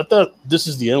 I thought This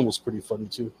Is the End was pretty funny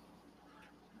too.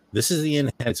 This Is the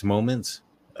End had its moments.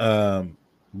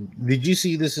 Did you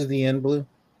see This Is the End, Blue?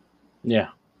 Yeah.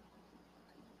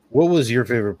 What was your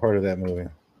favorite part of that movie?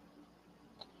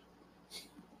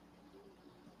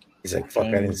 He's like, fuck,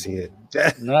 I didn't see it.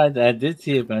 No, I did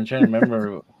see it, but I'm trying to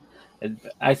remember.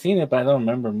 I seen it, but I don't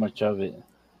remember much of it.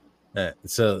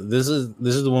 So this is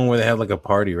the one where they have like a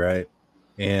party, right?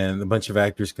 And a bunch of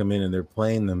actors come in and they're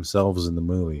playing themselves in the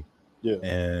movie. Yeah.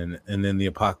 And then the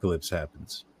apocalypse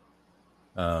happens.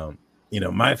 You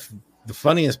know, the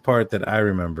funniest part that I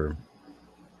remember,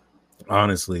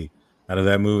 honestly, out of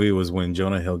that movie was when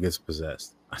Jonah Hill gets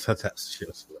possessed. I thought that shit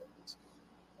was hilarious.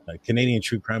 Canadian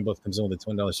True Crime Buff comes in with a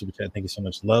 $20 super chat. Thank you so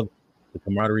much. Love the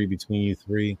camaraderie between you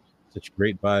three. Such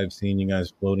great vibes seeing you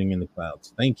guys floating in the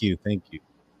clouds. Thank you.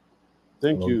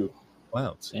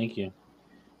 Clouds. Thank you.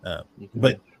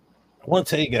 But I want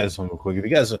to tell you guys something real quick. If you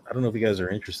guys, I don't know if you guys are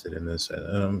interested in this.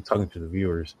 I'm talking to the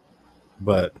viewers,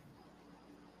 but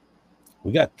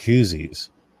we got koozies.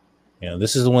 You know,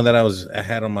 this is the one that I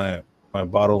had on my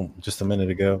bottle just a minute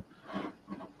ago.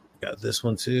 Got this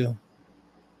one too.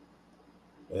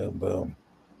 Boom.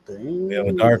 We have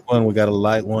a dark one. We got a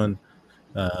light one.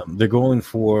 They're going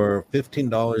for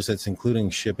 $15. That's including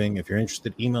shipping. If you're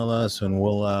interested, email us and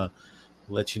we'll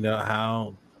let you know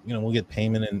how. You know, we'll get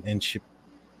payment and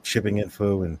shipping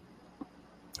info and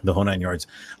the whole 9 yards.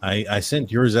 I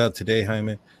sent yours out today,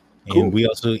 Jaime, and we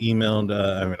also emailed.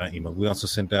 Not emailed. We also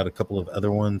sent out a couple of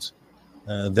other ones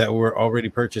that were already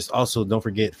purchased. Also, don't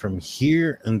forget, from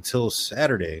here until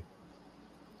Saturday,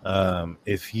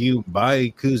 if you buy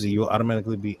a koozie, you'll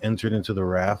automatically be entered into the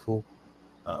raffle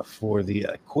for the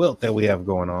quilt that we have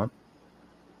going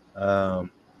on.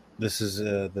 This is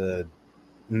the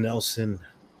Nelson,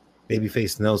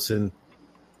 Babyface Nelson,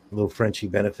 little Frenchie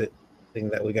benefit thing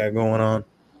that we got going on.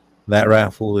 That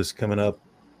raffle is coming up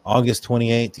August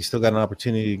 28th. You still got an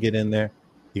opportunity to get in there.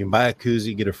 You can buy a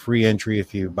koozie, get a free entry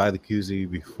if you buy the koozie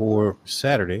before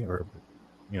Saturday, or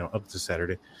up to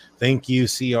Saturday. Thank you,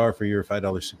 CR, for your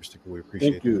 $5 super sticker. We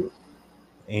appreciate it. Thank you.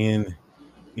 And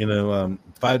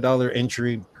 $5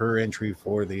 entry per entry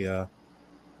for the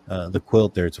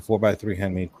quilt there. It's a 4x3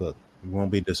 handmade quilt. You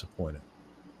won't be disappointed.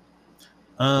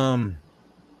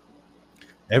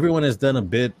 Everyone has done a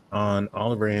bit on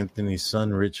Oliver Anthony's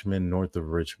son, Richmond, north of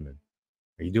Richmond.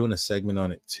 Are you doing a segment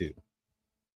on it too?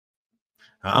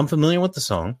 I'm familiar with the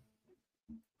song.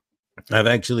 I've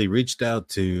actually reached out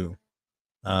to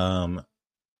Oliver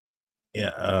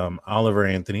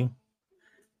Anthony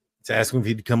to ask him if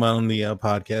he'd come on the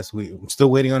podcast. I'm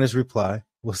still waiting on his reply.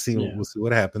 We'll see. Yeah. We'll see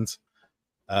what happens.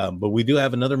 But we do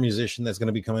have another musician that's going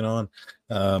to be coming on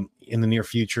in the near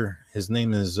future. His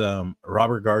name is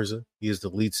Robert Garza. He is the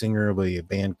lead singer of a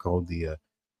band called the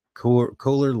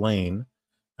Kohler Lane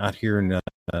out here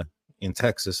in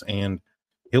Texas, and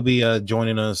he'll be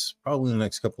joining us probably in the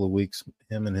next couple of weeks.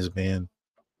 Him and his band.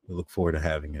 We look forward to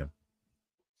having him.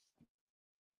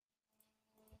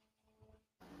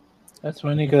 That's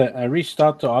funny because I reached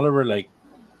out to Oliver like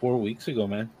 4 weeks ago,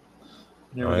 man.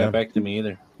 He never got back to me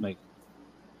either. Like,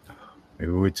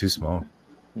 maybe we're too small.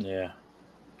 Yeah.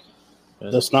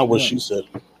 That's not what she said.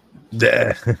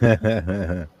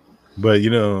 But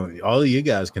all of you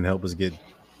guys can help us get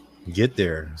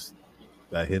there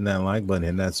by hitting that like button,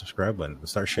 hitting that subscribe button, and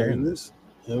start sharing this.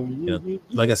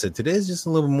 Like I said, today is just a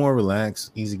little more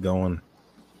relaxed, easy going.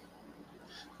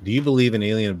 Do you believe in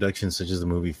alien abduction such as the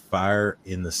movie Fire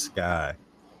in the Sky?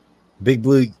 Big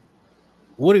Blue,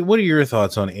 what are your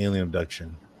thoughts on alien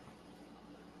abduction?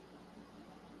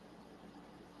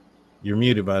 You're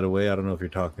muted, by the way. I don't know if you're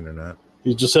talking or not.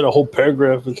 You just said a whole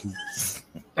paragraph.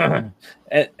 And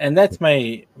that's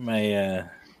my my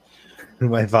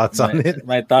thoughts on it.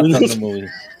 My thoughts on the movie.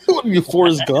 What are you,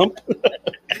 Forrest Gump?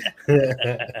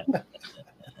 It's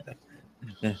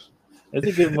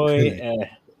a good movie.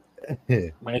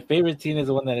 My favorite scene is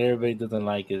the one that everybody doesn't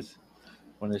like, is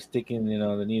when they're sticking,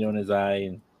 the needle in his eye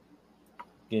and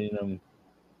getting him.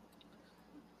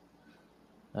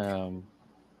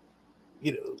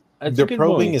 They're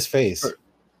probing his face.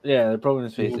 They're probing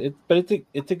his face.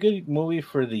 It's a good movie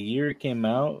for the year it came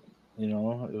out. It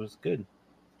was good.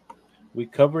 We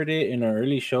covered it in our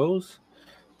early shows.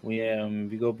 We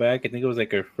go back. I think it was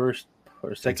like our first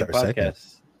or second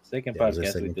podcast. Second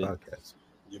podcast we did.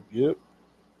 Yep.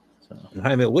 So.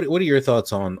 Hi, man. What are your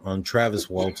thoughts on Travis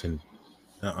Walton,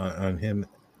 on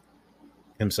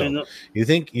himself? You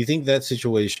think that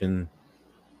situation?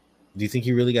 Do you think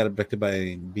he really got abducted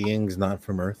by beings not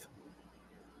from Earth?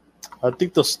 I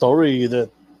think the story that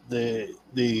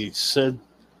they said,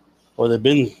 or they've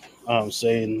been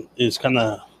saying, is kind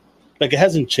of like it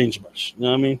hasn't changed much. You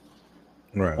know what I mean?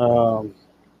 Right.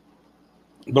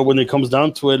 But when it comes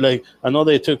down to it, like, I know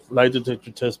they took lie detector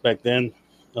tests back then,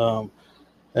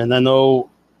 and I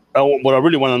know what I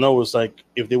really want to know is, like,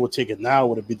 if they would take it now,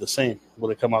 would it be the same?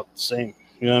 Would it come out the same?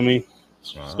 You know what I mean?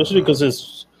 Especially because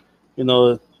it's,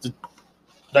 the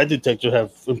lie detector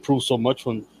have improved so much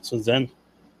since then.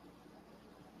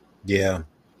 Yeah.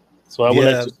 So I would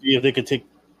like to see if they could take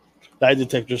lie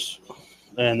detectors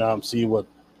and see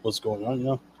what's going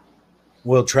on.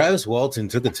 Well, Travis Walton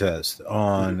took a test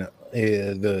on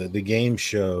the game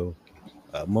show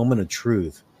Moment of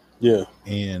Truth. Yeah.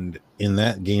 And in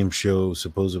that game show,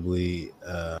 supposedly,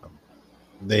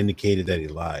 they indicated that he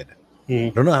lied.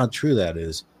 I don't know how true that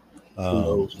is.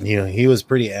 He was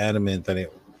pretty adamant that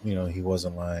he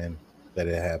wasn't lying, that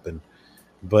it happened.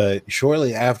 But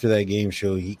shortly after that game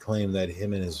show, he claimed that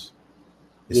him and his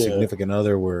significant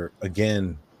other were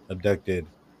again abducted,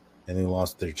 and they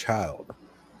lost their child.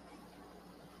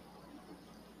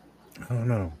 I don't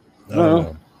know.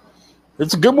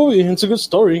 It's a good movie. It's a good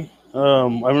story. I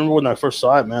remember when I first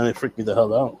saw it, man, it freaked me the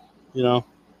hell out.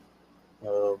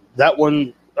 That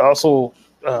one also,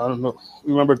 I don't know.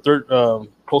 Remember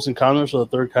Close Encounters of the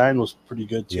Third Kind was pretty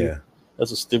good too. Yeah,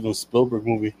 that's a Steven Spielberg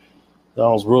movie. That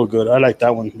was real good. I like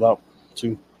that one a lot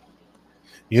too.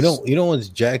 You know what's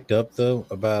jacked up though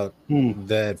about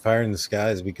that Fire in the Sky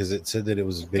is because it said that it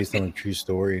was based on a true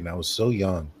story, and I was so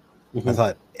young. I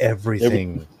thought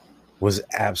everything was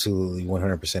absolutely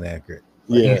 100% accurate.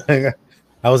 Yeah.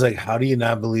 I was like, how do you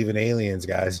not believe in aliens,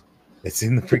 guys? It's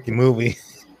in the freaking movie.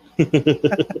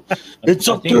 It's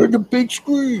up there in the big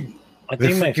screen. I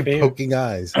think my favorite poking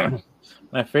eyes.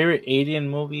 My favorite alien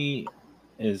movie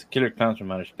is Killer Clowns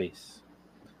from Outer Space.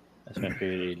 That's my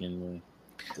favorite alien movie.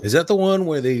 Is that the one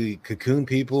where they cocoon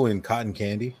people in cotton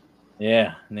candy?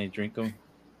 Yeah, and they drink them.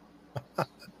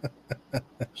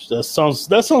 That sounds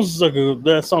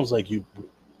like you.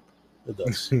 It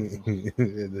does.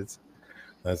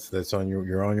 That's on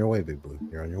you're on your way, Big Blue.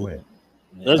 You're on your way.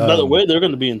 There's by the way, they're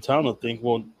going to be in town, I think.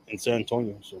 Well, in San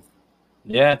Antonio. So.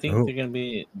 Yeah, I think they're going to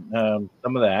be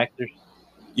some of the actors.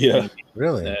 Yeah,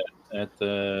 really. At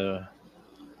the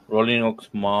Rolling Oaks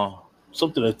Mall,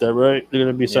 something like that, right? They're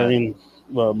going to be signing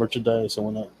merchandise and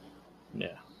whatnot.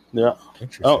 Yeah.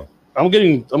 Interesting. Oh, I'm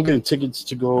getting tickets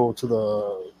to go to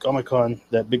the Comic-Con,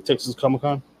 that Big Texas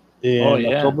Comic-Con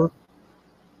in October.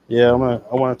 Yeah,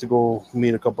 I wanted to go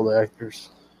meet a couple of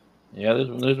actors. Yeah,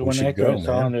 there's one actor I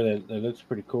saw on there that looks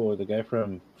pretty cool. The guy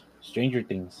from Stranger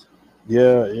Things.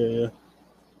 Yeah.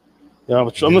 I'm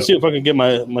gonna see if I can get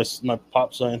my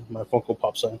pop sign, my Funko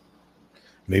Pop sign.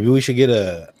 Maybe we should get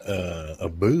a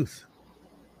booth.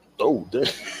 Oh,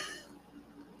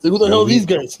 who the hell are these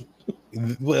guys?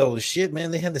 Well, shit,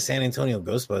 man. They had the San Antonio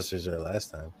Ghostbusters there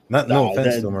last time. No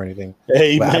offense to them or anything.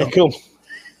 Hey, man, come.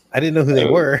 I didn't know who they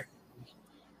were.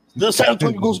 The San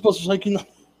Antonio Ghostbusters, like, you know,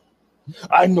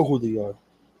 I know who they are.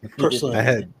 Personally, I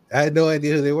had no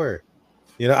idea who they were.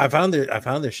 You know, I found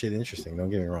their shit interesting. Don't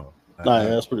get me wrong. Yeah,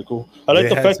 that's pretty cool. I like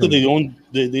the fact that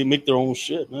they make their own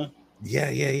shit, man. Yeah.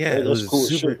 It was cool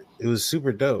super. Shit. It was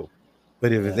super dope.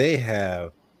 But if they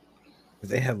have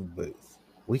a booth,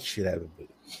 we should have a booth.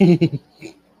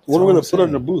 What are we gonna put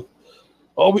on the booth?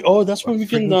 That's when we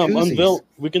can unveil.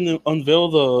 We can unveil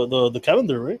the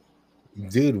calendar, right?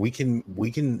 Dude, we can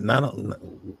not.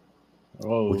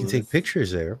 We can take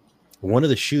pictures there. One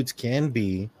of the shoots can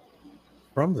be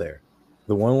from there.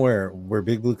 The one where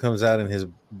Big Blue comes out in his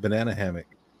banana hammock.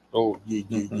 Oh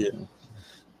yeah.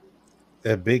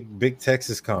 A big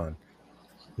Texas con.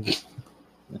 It's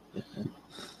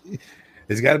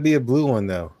got to be a blue one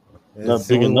though. Not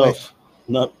big enough.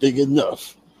 Not big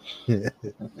enough.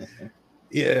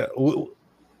 Yeah.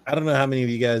 I don't know how many of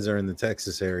you guys are in the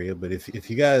Texas area, but if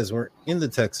you guys were in the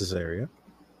Texas area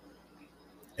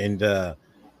and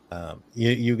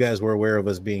you guys were aware of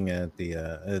us being at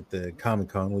the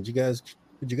Comic-Con, would you guys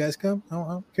come?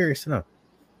 I'm curious to know.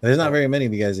 There's not very many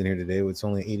of you guys in here today. It's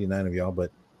only 89 of y'all,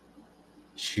 but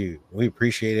shoot, we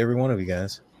appreciate every one of you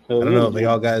guys. I don't know if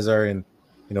y'all guys are in,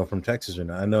 from Texas or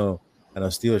not. I know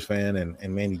Steelers fan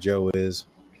and Mandy Joe is,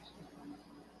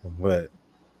 but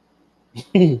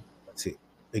let's see.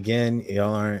 Again,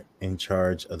 y'all aren't in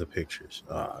charge of the pictures.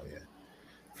 Oh yeah,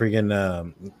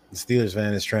 freaking Steelers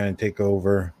fan is trying to take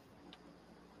over.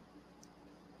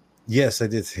 Yes, I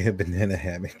did see a banana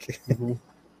hammock.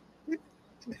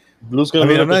 Blue's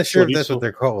gonna I'm not sure if that's what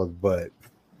they're called, but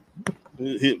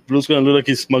Blue's gonna look like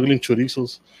he's smuggling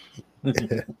chorizos.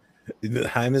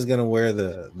 Jaime's gonna wear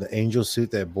the angel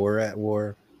suit that Borat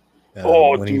wore.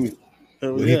 Dude,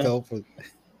 he fell for...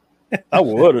 I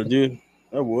would, dude.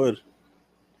 I would.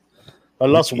 I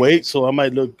lost weight, so I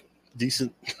might look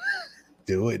decent.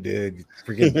 Do it, dude.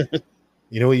 Freaking.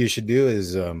 You know what you should do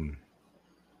is,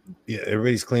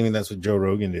 everybody's claiming that's what Joe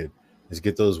Rogan did. Is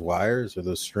get those wires or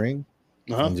those string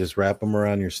and just wrap them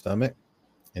around your stomach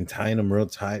and tying them real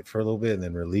tight for a little bit and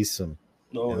then release them.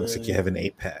 It looks like you have an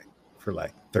 8-pack for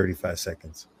like 35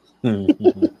 seconds. Man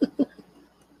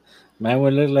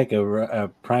would look like a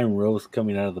prime roast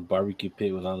coming out of the barbecue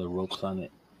pit with all the ropes on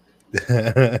it.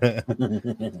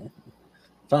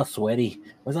 It's all sweaty.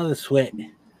 What's all the sweat?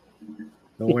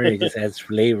 Don't worry, it just adds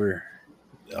flavor.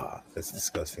 Oh, that's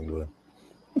disgusting, Blue.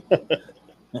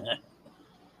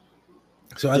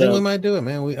 So I think we might do it,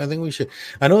 man. I think we should.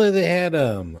 I know that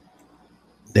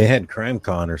they had Crime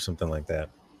Con or something like that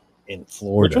in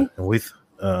Florida, and with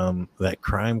that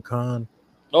Crime Con.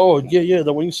 Oh yeah,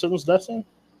 the one you said was that thing.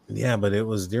 Yeah, but it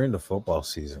was during the football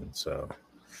season, so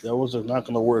that was not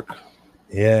going to work.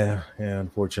 Yeah.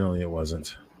 Unfortunately, it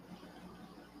wasn't.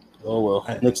 Oh well,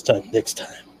 next time.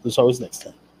 There's always next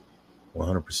time.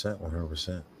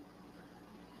 100%.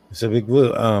 So, Big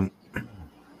Blue,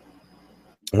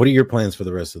 what are your plans for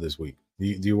the rest of this week? Do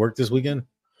you work this weekend?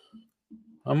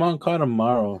 I'm on call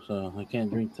tomorrow, so I can't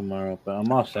drink tomorrow, but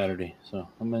I'm off Saturday, so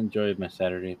I'm gonna enjoy my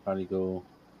Saturday. Probably go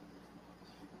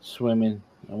swimming.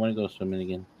 I want to go swimming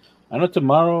again. I know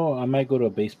tomorrow I might go to a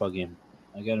baseball game.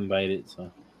 I got invited,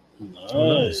 so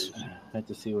nice. I have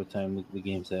to see what time the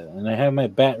game's at, and I have my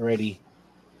bat ready.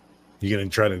 You gonna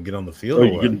try to get on the field? Are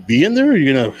you gonna be in there? Or are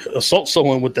you gonna assault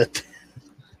someone with that?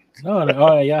 No.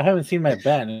 Oh yeah, I haven't seen my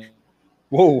bat.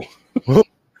 Whoa.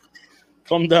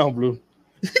 Calm down, Blue.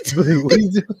 What are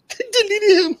you doing?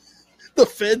 Deleted him. The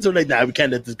feds are like, nah, we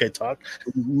can't let this guy talk.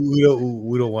 We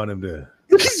don't want him to.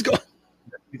 Look, he's gone.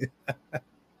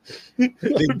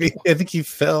 I think he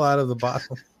fell out of the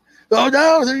bottom. Oh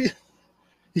no,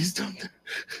 he's down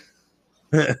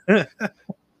there.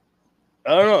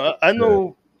 I don't know. I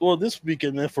know. Well, this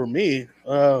weekend, man, for me,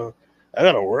 I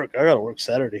gotta work. I gotta work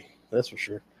Saturday. That's for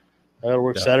sure. I gotta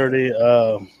work Saturday.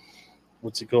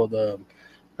 What's it called? I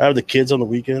have the kids on the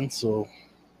weekend, so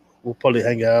we'll probably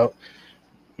hang out.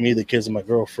 Me, the kids, and my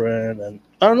girlfriend, and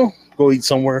I don't know, go eat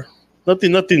somewhere.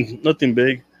 Nothing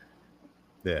big.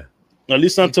 Yeah. At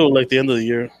least not until like the end of the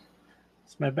year.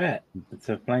 It's my bat. It's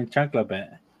a flying chancla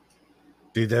bat.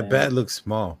 Dude, that bat looks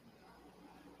small.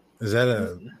 Is that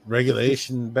a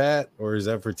regulation bat or is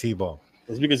that for T-ball?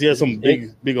 It's because he has some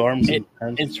big arms.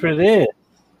 It's for this.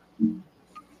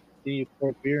 See, you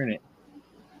pour beer in it.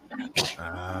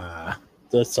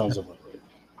 That sounds about right.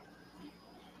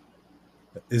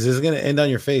 Is this gonna end on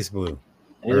your face, Blue?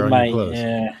 It might,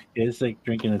 yeah. It's like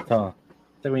drinking a tall.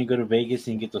 Then when you go to Vegas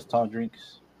and you get those tall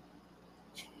drinks.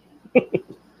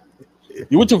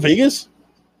 You went to Vegas?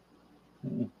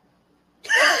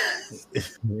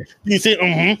 You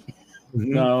say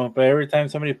No, but every time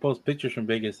somebody posts pictures from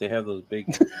Vegas, they have those big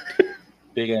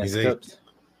ass cups.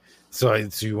 So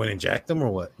you went and jacked them or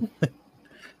what?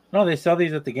 No, they sell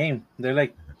these at the game. They're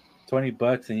like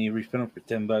 $20, and you refill them for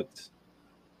 $10.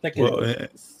 Like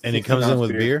and it comes in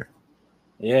with beer.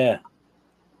 Yeah.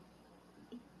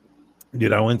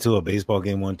 Dude, I went to a baseball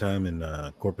game one time in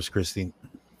Corpus Christi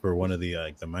for one of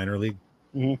the minor league,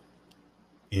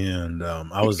 and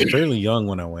I was fairly young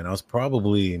when I went. I was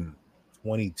probably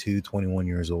 22, 21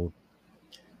 years old,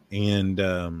 and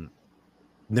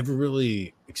never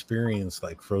really experienced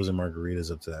like frozen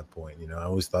margaritas up to that point. You know, I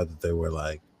always thought that they were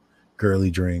like girly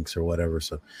drinks or whatever.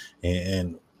 So,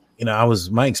 and you know,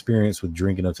 my experience with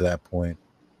drinking up to that point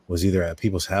was either at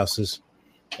people's houses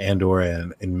and or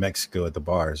in Mexico at the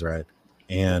bars, right?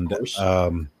 And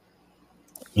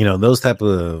you know, those type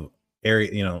of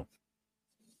area, you know,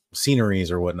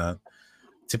 sceneries or whatnot,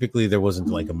 typically there wasn't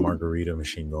like a margarita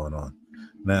machine going on.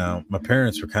 Now my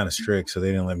parents were kind of strict, so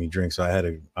they didn't let me drink, so I had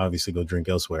to obviously go drink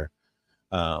elsewhere.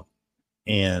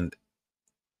 And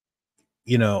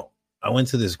you know, I went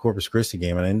to this Corpus Christi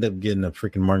game and I ended up getting a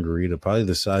freaking margarita, probably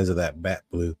the size of that Bat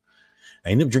Blue. I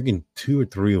ended up drinking 2 or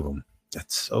 3 of them.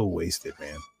 That's so wasted,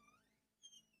 man.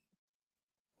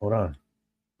 Hold on.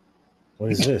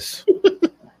 What is this?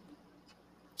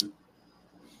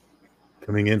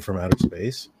 Coming in from outer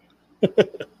space?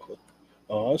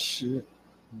 Oh shit!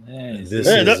 Nice.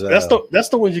 That's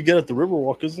the one you get at the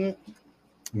Riverwalk, isn't it?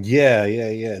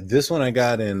 Yeah. This one I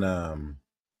got in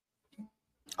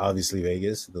obviously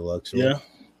Vegas, the Luxor. Yeah,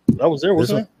 I was there,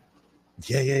 wasn't it?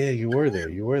 Yeah. You were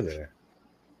there.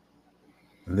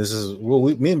 And this is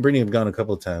me and Brittany have gone a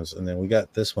couple of times, and then we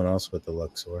got this one also at the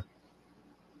Luxor.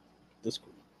 That's cool.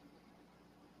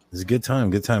 It's a good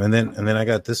time. And then I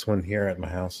got this one here at my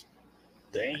house.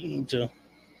 Danger.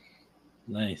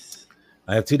 Nice.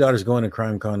 I have 2 daughters going to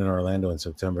CrimeCon in Orlando in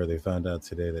September. They found out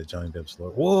today that Johnny Depp's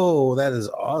lawyer. Whoa, that is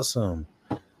awesome.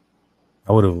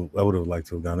 I would have liked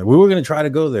to have gone there. We were going to try to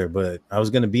go there, but I was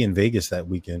going to be in Vegas that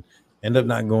weekend. End up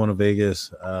not going to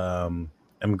Vegas. I'm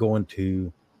going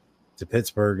to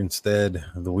Pittsburgh instead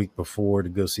the week before to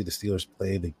go see the Steelers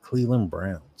play the Cleveland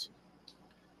Browns.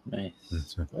 Nice.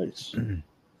 That's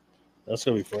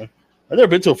gonna be fun. I've never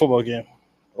been to a football game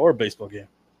or a baseball game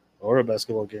or a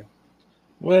basketball game.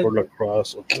 What? Or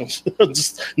lacrosse.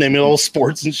 Just naming all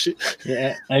sports and shit.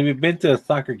 Yeah. Have you been to a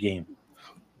soccer game?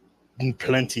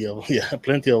 Plenty of them. Yeah,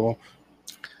 plenty of them.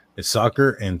 It's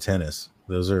soccer and tennis.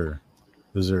 Those are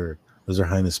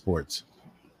highness sports.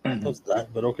 That's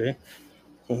that, but okay.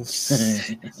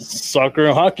 Soccer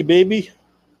and hockey, baby.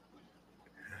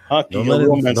 Hockey, don't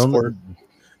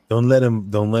let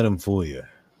him fool you.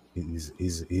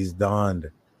 He's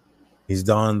donned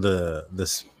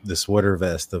the sweater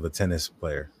vest of a tennis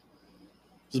player.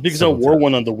 Just because I wore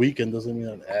one on the weekend doesn't mean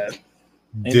I'm ad.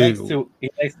 He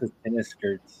likes the tennis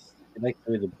skirts. He likes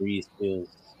the way the breeze feels.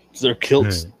 They're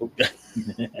kilts.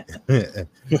 Dude,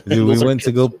 we went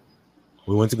to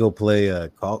go play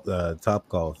Top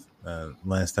Golf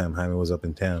last time Jaime was up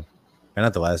in town. And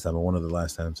not the last time, but one of the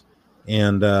last times.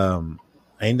 And I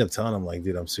ended up telling him, like,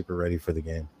 dude, I'm super ready for the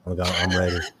game. I'm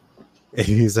ready. And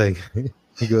he's like,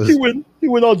 he goes, he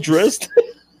went all dressed.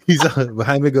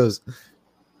 Jaime goes,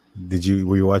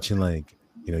 were you watching like,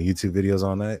 you know, YouTube videos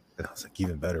all night? And I was like,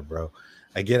 even better, bro.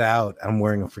 I get out, I'm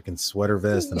wearing a freaking sweater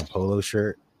vest and a polo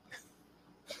shirt.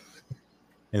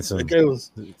 And some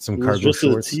cargo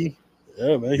shorts.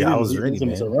 Yeah, man. Yeah, I was ready,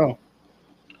 man.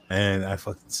 And I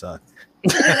fucking sucked.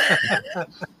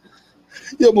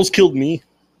 You almost killed me.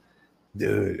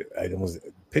 Dude,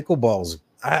 pickleballs.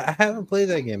 I haven't played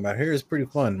that game. I hear it's pretty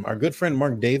fun. Our good friend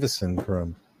Mark Davison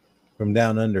from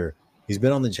Down Under, he's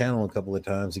been on the channel a couple of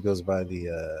times. He goes by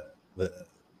the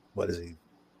what is he?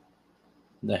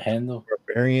 The handle?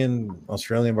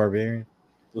 Australian Barbarian.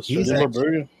 He's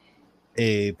Barbarian.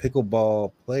 A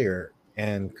pickleball player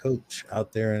and coach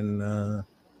out there in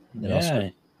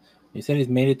Australia. He said he's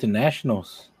made it to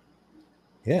nationals.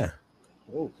 Yeah.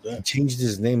 Oh, he changed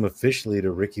his name officially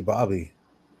to Ricky Bobby.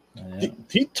 Yeah.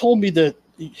 He told me that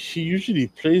he usually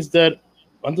plays that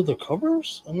under the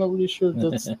covers. I'm not really sure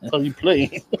that's how you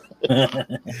play.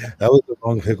 That was the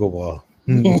wrong pickleball.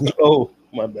 Oh,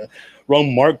 my bad.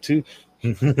 Wrong mark, too.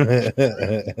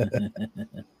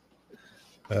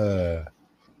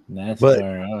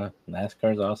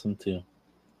 NASCAR's awesome, too.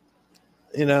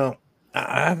 You know,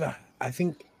 I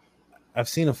think I've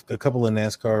seen a couple of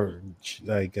NASCAR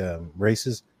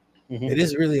races. Mm-hmm. It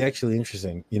is really actually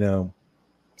interesting. You know,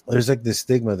 there's like this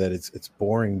stigma that it's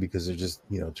boring because they're just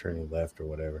turning left or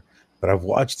whatever. But I've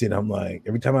watched it. I'm like,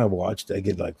 every time I watched it, I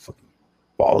get like fucking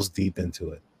balls deep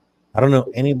into it. I don't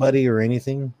know anybody or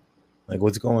anything, like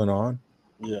what's going on.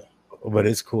 Yeah, but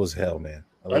it's cool as hell, man.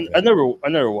 I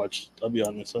never watched. I'll be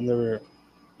honest. I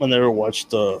never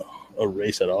watched a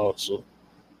race at all. So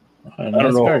I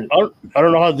don't know. I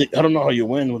don't know I don't know how you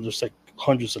win when there's like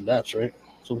hundreds of laps, right?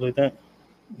 Something like that.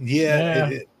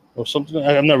 Yeah. Or something.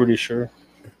 I'm not really sure.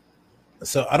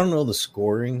 So I don't know the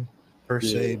scoring per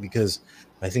se, because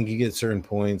I think you get certain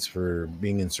points for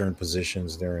being in certain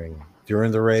positions during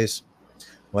the race.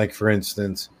 Like, for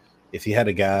instance, if you had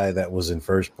a guy that was in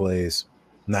first place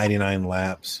 99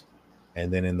 laps,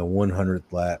 and then in the 100th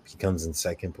lap he comes in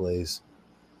second place,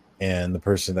 and the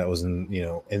person that was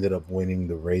ended up winning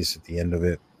the race at the end of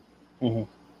it,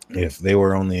 if they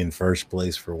were only in first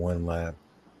place for one lap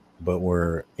but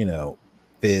were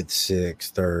fifth,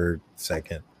 sixth, third,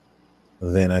 second,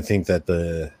 then I think that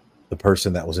the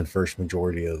person that was in first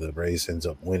majority of the race ends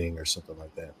up winning or something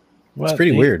like that. It's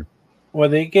pretty weird. Well,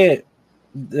 they get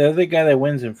the other guy that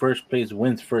wins in first place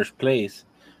wins first place,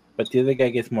 but the other guy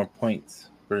gets more points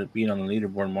for being on the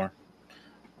leaderboard more.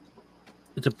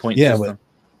 It's a point system.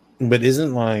 But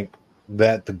isn't like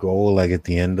that the goal, like at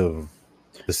the end of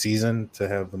the season, to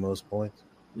have the most points?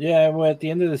 Yeah, well, at the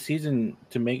end of the season,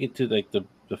 to make it to like the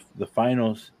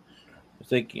finals,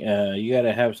 it's like you got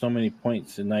to have so many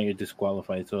points, and now you're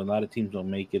disqualified. So a lot of teams don't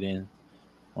make it in.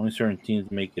 Only certain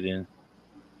teams make it in.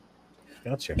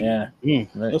 Gotcha. Yeah,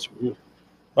 right. That's weird.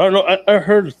 I don't know. I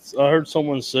heard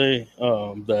someone say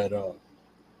that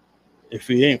if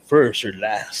you ain't first, you're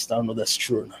last. I don't know if that's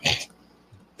true or not.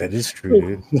 That is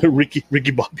true, dude.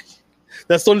 Ricky Bobby.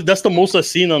 That's the most I've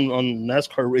seen on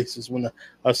NASCAR races when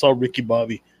I saw Ricky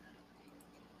Bobby.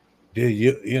 Dude,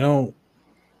 you know,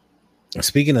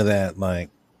 speaking of that, like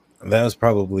that was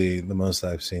probably the most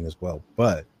I've seen as well.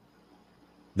 But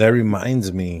that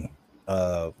reminds me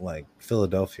of like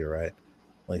Philadelphia, right?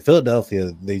 Like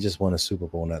Philadelphia, they just won a Super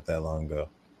Bowl not that long ago.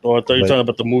 Oh, I thought you were talking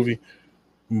about the movie.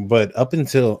 But up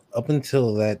until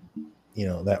that,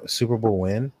 that Super Bowl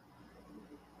win,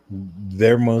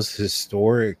 their most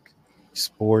historic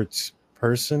sports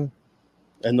person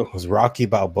was Rocky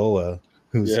Balboa,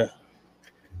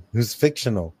 who's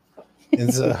fictional.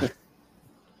 And so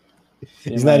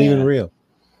he's not even real.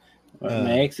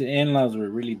 My ex-in-laws were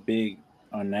really big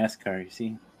on NASCAR, you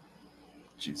see.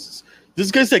 Jesus. This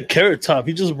guy's that Carrot Top.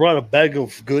 He just brought a bag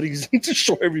of goodies to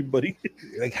show everybody.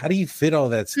 Like, how do you fit all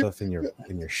that stuff in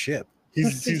your ship?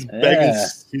 He's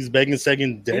begging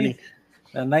second Danny.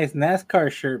 A nice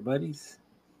NASCAR shirt, buddies.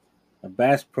 A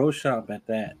Bass Pro Shop at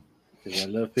that. Because I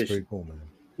love fishing. Pretty cool, man.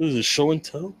 This is a show and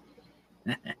tell.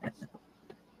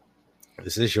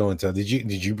 This is show and tell. Did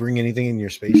you bring anything in your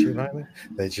spaceship, Hyman,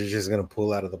 that you're just gonna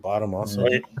pull out of the bottom also?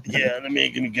 Yeah, let me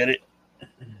get it.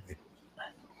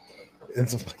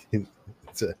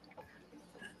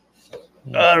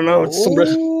 I don't know. It's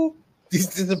he's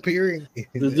disappearing.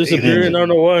 He's disappearing. I don't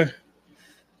know why.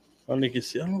 I don't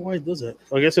know why he does that.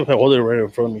 I guess if I hold it right in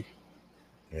front of me.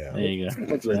 Yeah. There you go.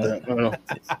 Like that. I don't know.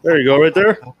 There you go, right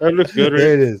there. That looks good. Right?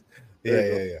 There it is.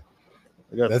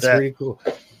 Yeah. That's pretty cool.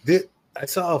 I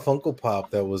saw a Funko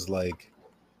Pop that was like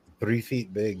 3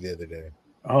 feet big the other day.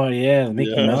 Oh yeah, the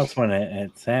Mickey Mouse one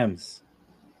at Sam's.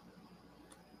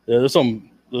 Yeah, there's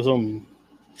some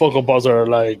Funko Pops that are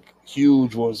like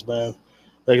huge ones, man.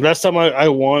 Like last time I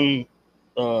won,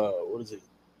 what is it?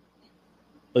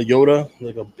 A Yoda,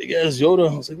 like a big ass Yoda.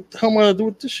 I was like, what the hell am I gonna do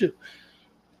with this shit?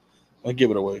 I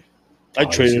give it away. I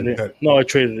traded it. No, I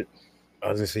traded it.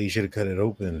 I was gonna say you should have cut it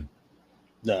open.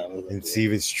 And see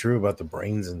if it's true about the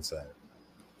brains inside.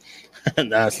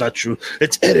 Nah, it's not true.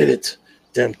 It's edited.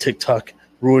 Damn TikTok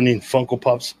ruining Funko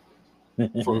Pops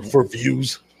for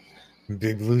views.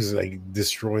 Big Blue's like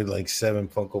destroyed like 7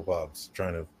 Funko Pops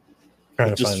trying to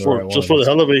find the right one. Just for the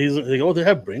hell of it, he's like, oh, they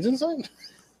have brains inside?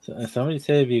 Somebody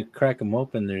said if you crack them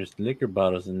open, there's liquor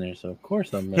bottles in there. So of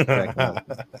course I'm gonna crack them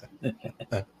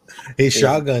open. He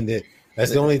shotgunned it.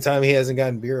 That's the only time he hasn't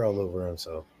gotten beer all over him.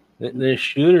 So there's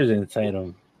shooters inside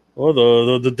them. Well,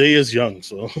 the day is young,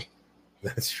 so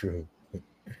that's true.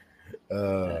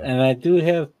 And I do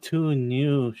have 2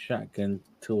 new shotgun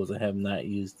tools I have not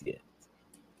used yet.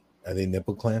 Are they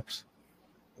nipple clamps?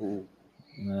 I'll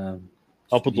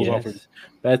put those on for you.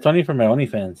 But it's only for my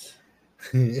OnlyFans.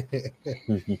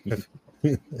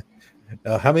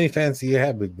 How many fans do you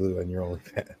have, Big Blue, on your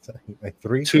OnlyFans? Like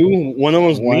 3? 2. One of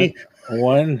them's me.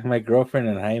 One, my girlfriend,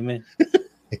 and Hyman.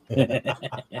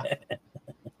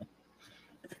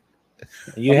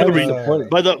 You haven't supported.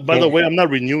 By the way, I'm not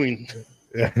renewing.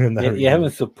 You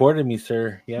haven't supported me,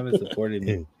 sir. You haven't supported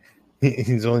me.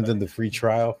 He's only done the free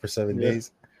trial for 7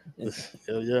 days.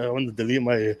 Yeah, I want to delete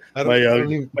my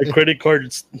credit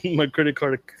card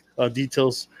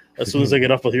details as soon as I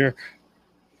get off of here.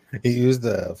 He used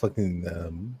the fucking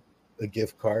a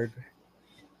gift card.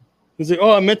 He's like,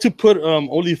 "Oh, I meant to put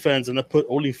OnlyFans, and I put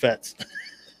OnlyFats."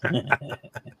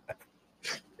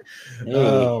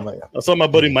 Oh my god! I saw my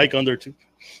buddy Mike on there too.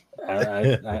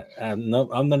 I'm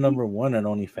the number one on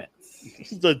OnlyFans.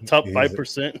 The top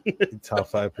 5%. Top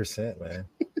 5%, man.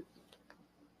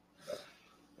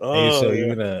 Oh, hey, so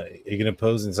you're gonna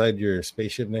pose inside your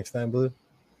spaceship next time, Blue?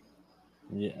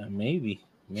 Yeah, maybe.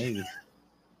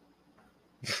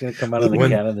 It's gonna come out of the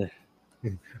Canada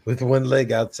with one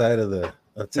leg outside of the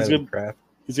craft.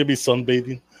 He's gonna be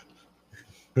sunbathing.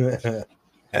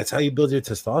 That's how you build your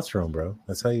testosterone, bro.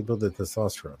 That's how you build the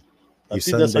testosterone. I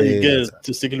think that's how you get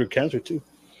testicular cancer too.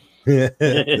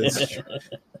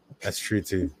 That's true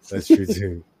too.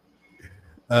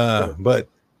 But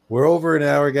we're over an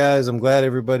hour, guys. I'm glad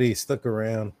everybody stuck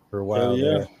around for a while.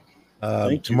 Yeah.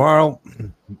 Tomorrow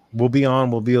we'll be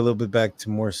on. We'll be a little bit back to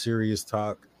more serious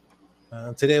talk.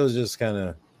 Today was just kind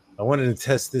of, I wanted to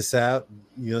test this out,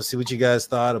 see what you guys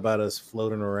thought about us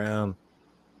floating around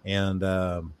and,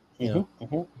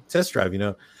 test drive.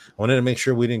 I wanted to make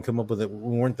sure we didn't come up with it.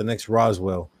 We weren't the next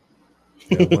Roswell,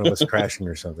 one of us crashing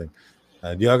or something.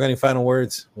 Do y'all got any final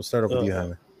words? We'll start off with you,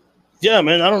 Jaime. Yeah,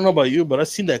 man. I don't know about you, but I've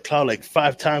seen that cloud like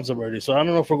 5 times already. So I don't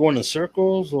know if we're going in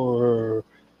circles or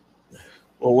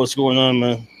what's going on,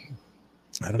 man.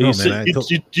 I don't know, man.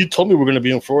 You told me we're going to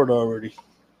be in Florida already.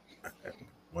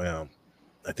 Well,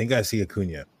 I think I see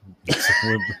Acuna.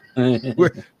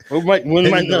 we might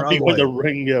not be with the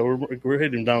ring. Yeah, we're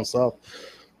heading down south.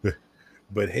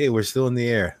 But hey, we're still in the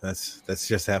air. That's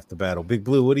just half the battle. Big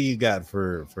Blue, what do you got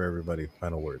for everybody?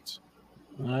 Final words.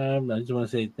 I just want to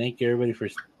say thank you, everybody, for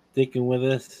sticking with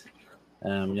us.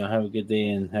 Y'all have a good day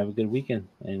and have a good weekend.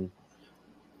 And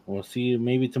we'll see you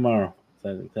maybe tomorrow.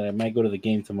 So I might go to the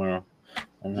game tomorrow.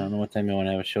 I don't know what time you want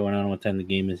to have a show, and I don't know what time the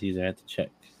game is either. I have to check.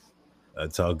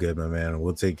 That's all good, my man.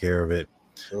 We'll take care of it.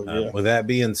 With that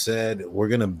being said, we're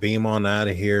going to beam on out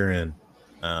of here, and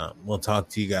we'll talk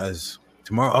to you guys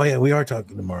tomorrow. Oh, yeah, we are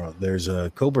talking tomorrow. There's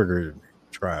a Coburger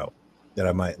trial that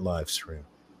I might live stream.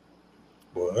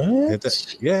 What? Hit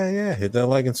that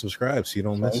like and subscribe so you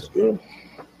don't miss it. Good.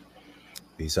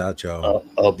 Peace out, y'all.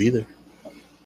 I'll be there.